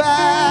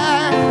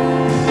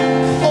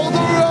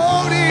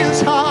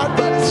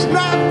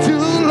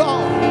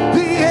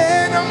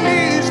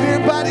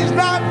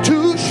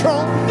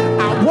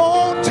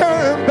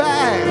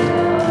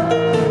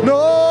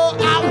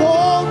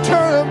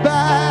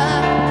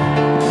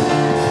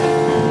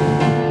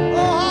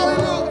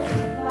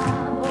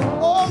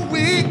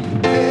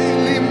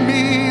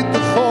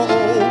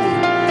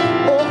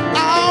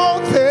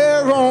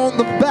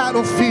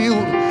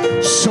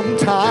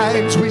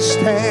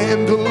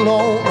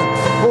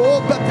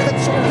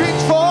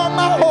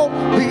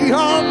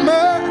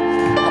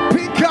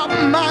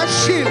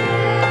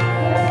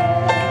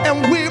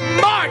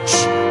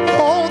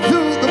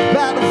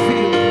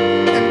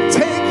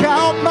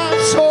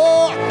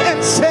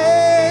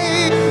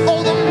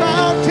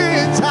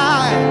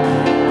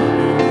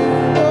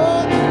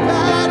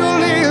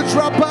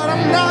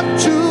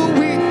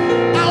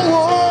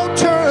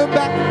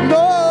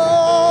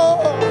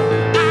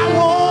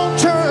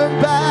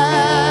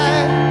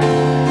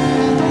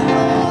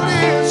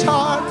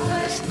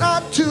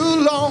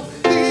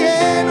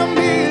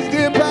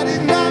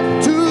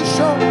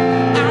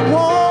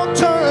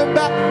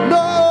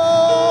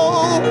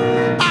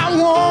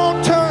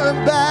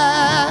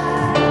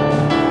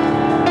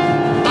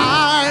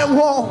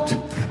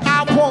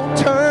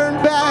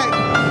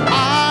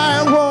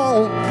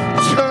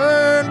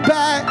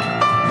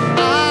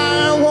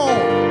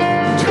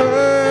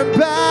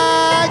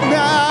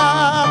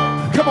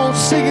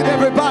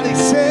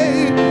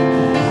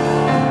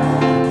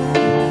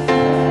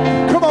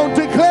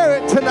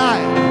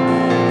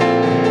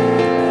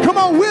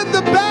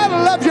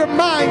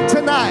mind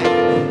tonight.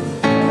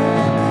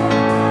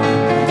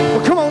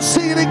 Well, come on,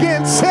 sing it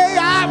again. Say,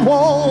 I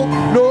won't.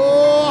 No,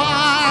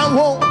 I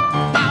won't.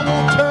 I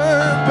won't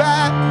turn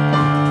back.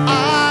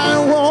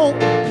 I won't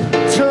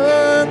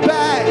turn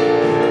back.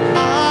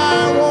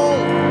 I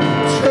won't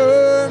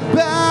turn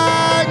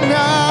back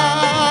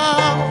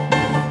now.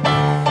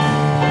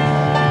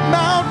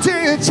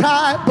 Mountain's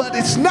high, but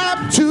it's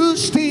not too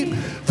steep.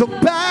 The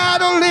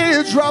battle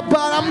is rough,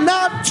 but I'm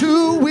not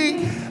too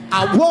weak.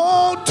 I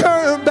won't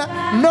turn back.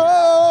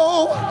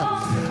 No,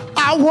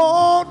 I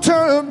won't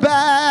turn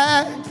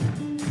back.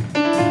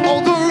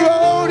 Oh, the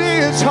road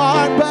is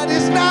hard, but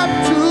it's not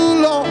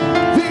too long.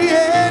 The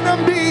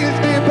enemy is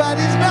near, but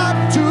it's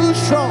not too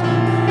strong.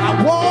 I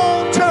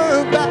won't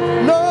turn back.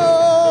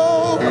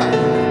 No,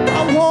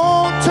 I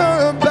won't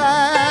turn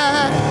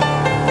back.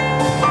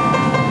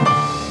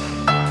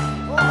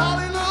 Oh,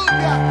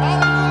 hallelujah,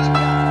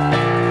 hallelujah.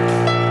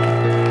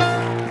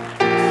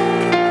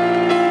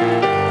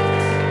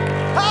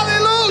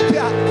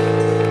 Hallelujah.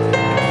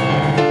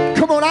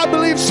 Come on, I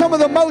believe some of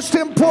the most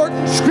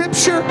important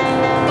scripture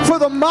for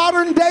the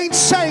modern day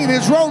saint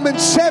is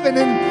Romans 7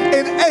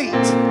 and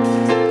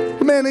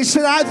 8. Man, he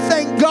said, I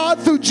thank God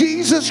through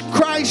Jesus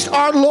Christ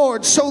our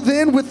Lord. So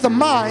then with the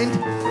mind,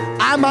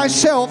 I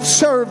myself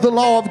serve the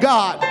law of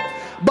God,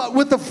 but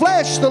with the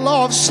flesh, the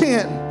law of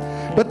sin.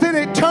 But then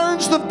it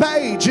turns the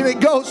page and it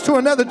goes to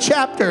another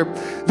chapter.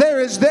 There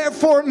is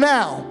therefore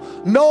now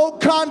no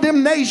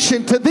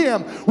condemnation to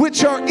them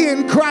which are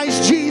in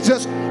Christ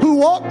Jesus, who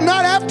walk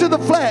not after the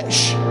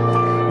flesh,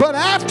 but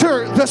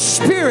after the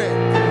Spirit.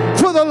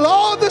 For the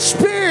law of the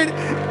Spirit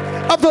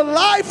of the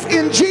life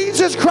in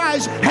Jesus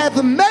Christ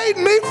hath made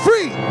me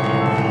free.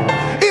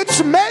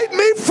 It's made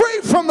me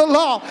free from the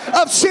law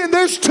of sin.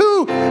 There's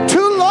two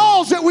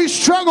laws that we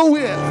struggle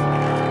with.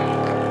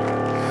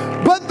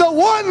 But the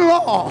one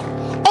law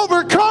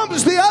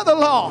overcomes the other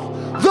law.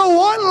 The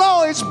one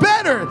law is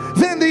better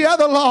than the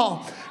other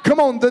law. Come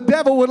on, the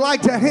devil would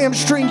like to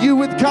hamstring you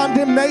with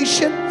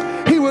condemnation.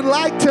 He would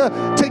like to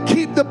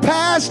keep the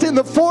past in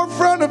the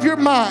forefront of your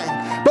mind.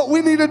 But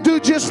we need to do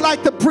just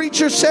like the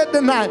preacher said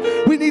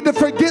tonight. We need to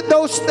forget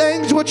those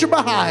things which are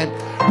behind.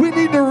 We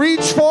need to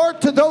reach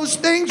forward to those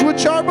things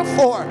which are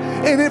before.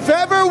 And if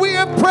ever we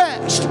have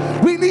pressed,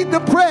 we need to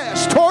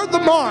press toward the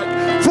mark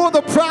for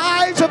the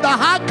prize of the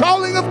high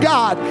calling of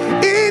God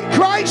in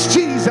Christ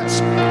Jesus.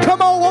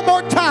 Come on, one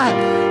more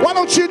time. Why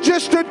don't you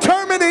just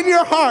determine in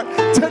your heart,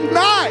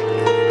 tonight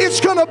it's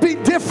going to be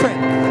different.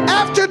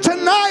 After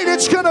tonight,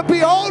 it's going to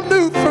be all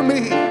new for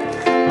me.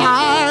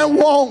 I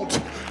won't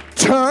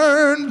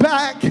turn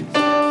back.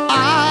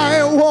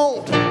 I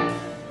won't.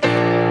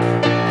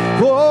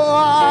 Oh,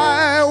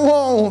 I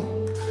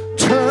won't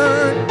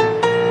turn.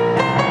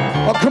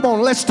 Oh, come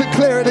on, let's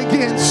declare it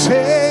again.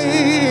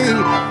 Say,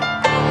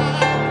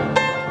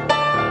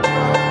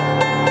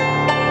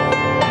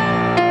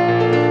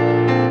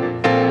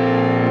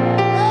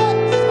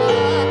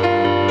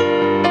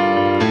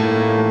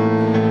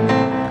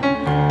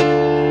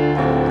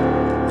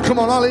 come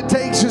on, all it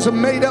takes is a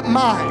made-up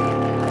mind.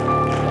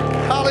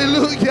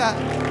 Hallelujah.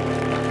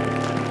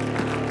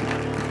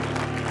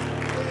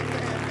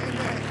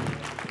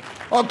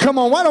 Oh, come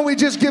on. Why don't we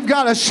just give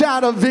God a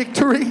shout of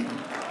victory?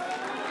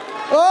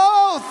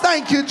 Oh,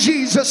 thank you,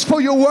 Jesus,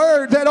 for your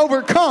word that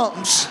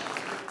overcomes.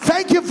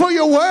 Thank you for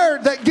your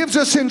word that gives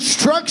us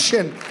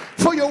instruction.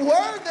 For your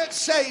word that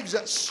saves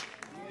us.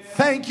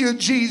 Thank you,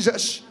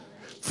 Jesus.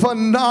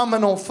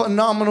 Phenomenal,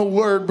 phenomenal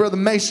word, Brother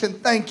Mason.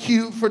 Thank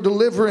you for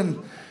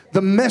delivering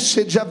the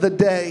message of the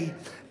day.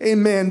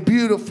 Amen.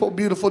 Beautiful,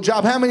 beautiful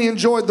job. How many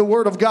enjoyed the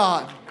Word of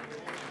God?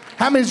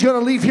 How many's going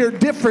to leave here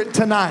different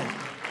tonight?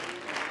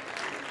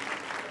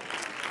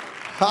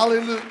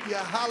 Hallelujah,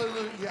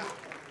 hallelujah.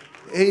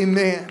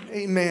 Amen,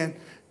 amen.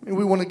 And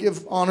we want to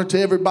give honor to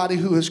everybody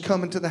who has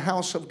come into the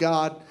house of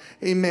God.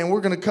 Amen.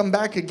 We're going to come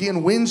back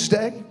again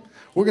Wednesday.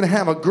 We're going to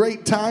have a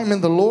great time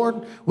in the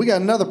Lord. We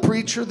got another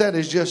preacher that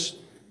is just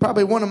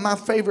probably one of my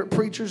favorite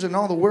preachers in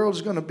all the world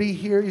is going to be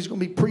here. He's going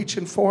to be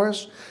preaching for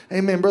us.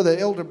 Amen, Brother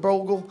Elder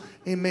Bogle.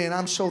 Amen.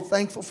 I'm so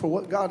thankful for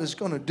what God is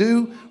going to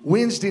do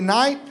Wednesday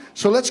night.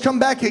 So let's come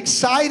back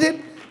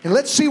excited and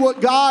let's see what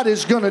God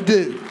is going to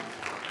do.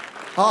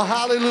 Oh,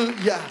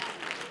 hallelujah.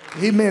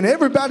 Amen.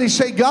 Everybody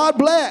say, God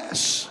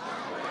bless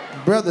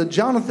Brother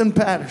Jonathan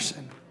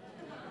Patterson.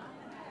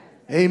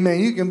 Amen.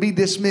 You can be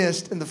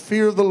dismissed in the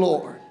fear of the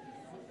Lord.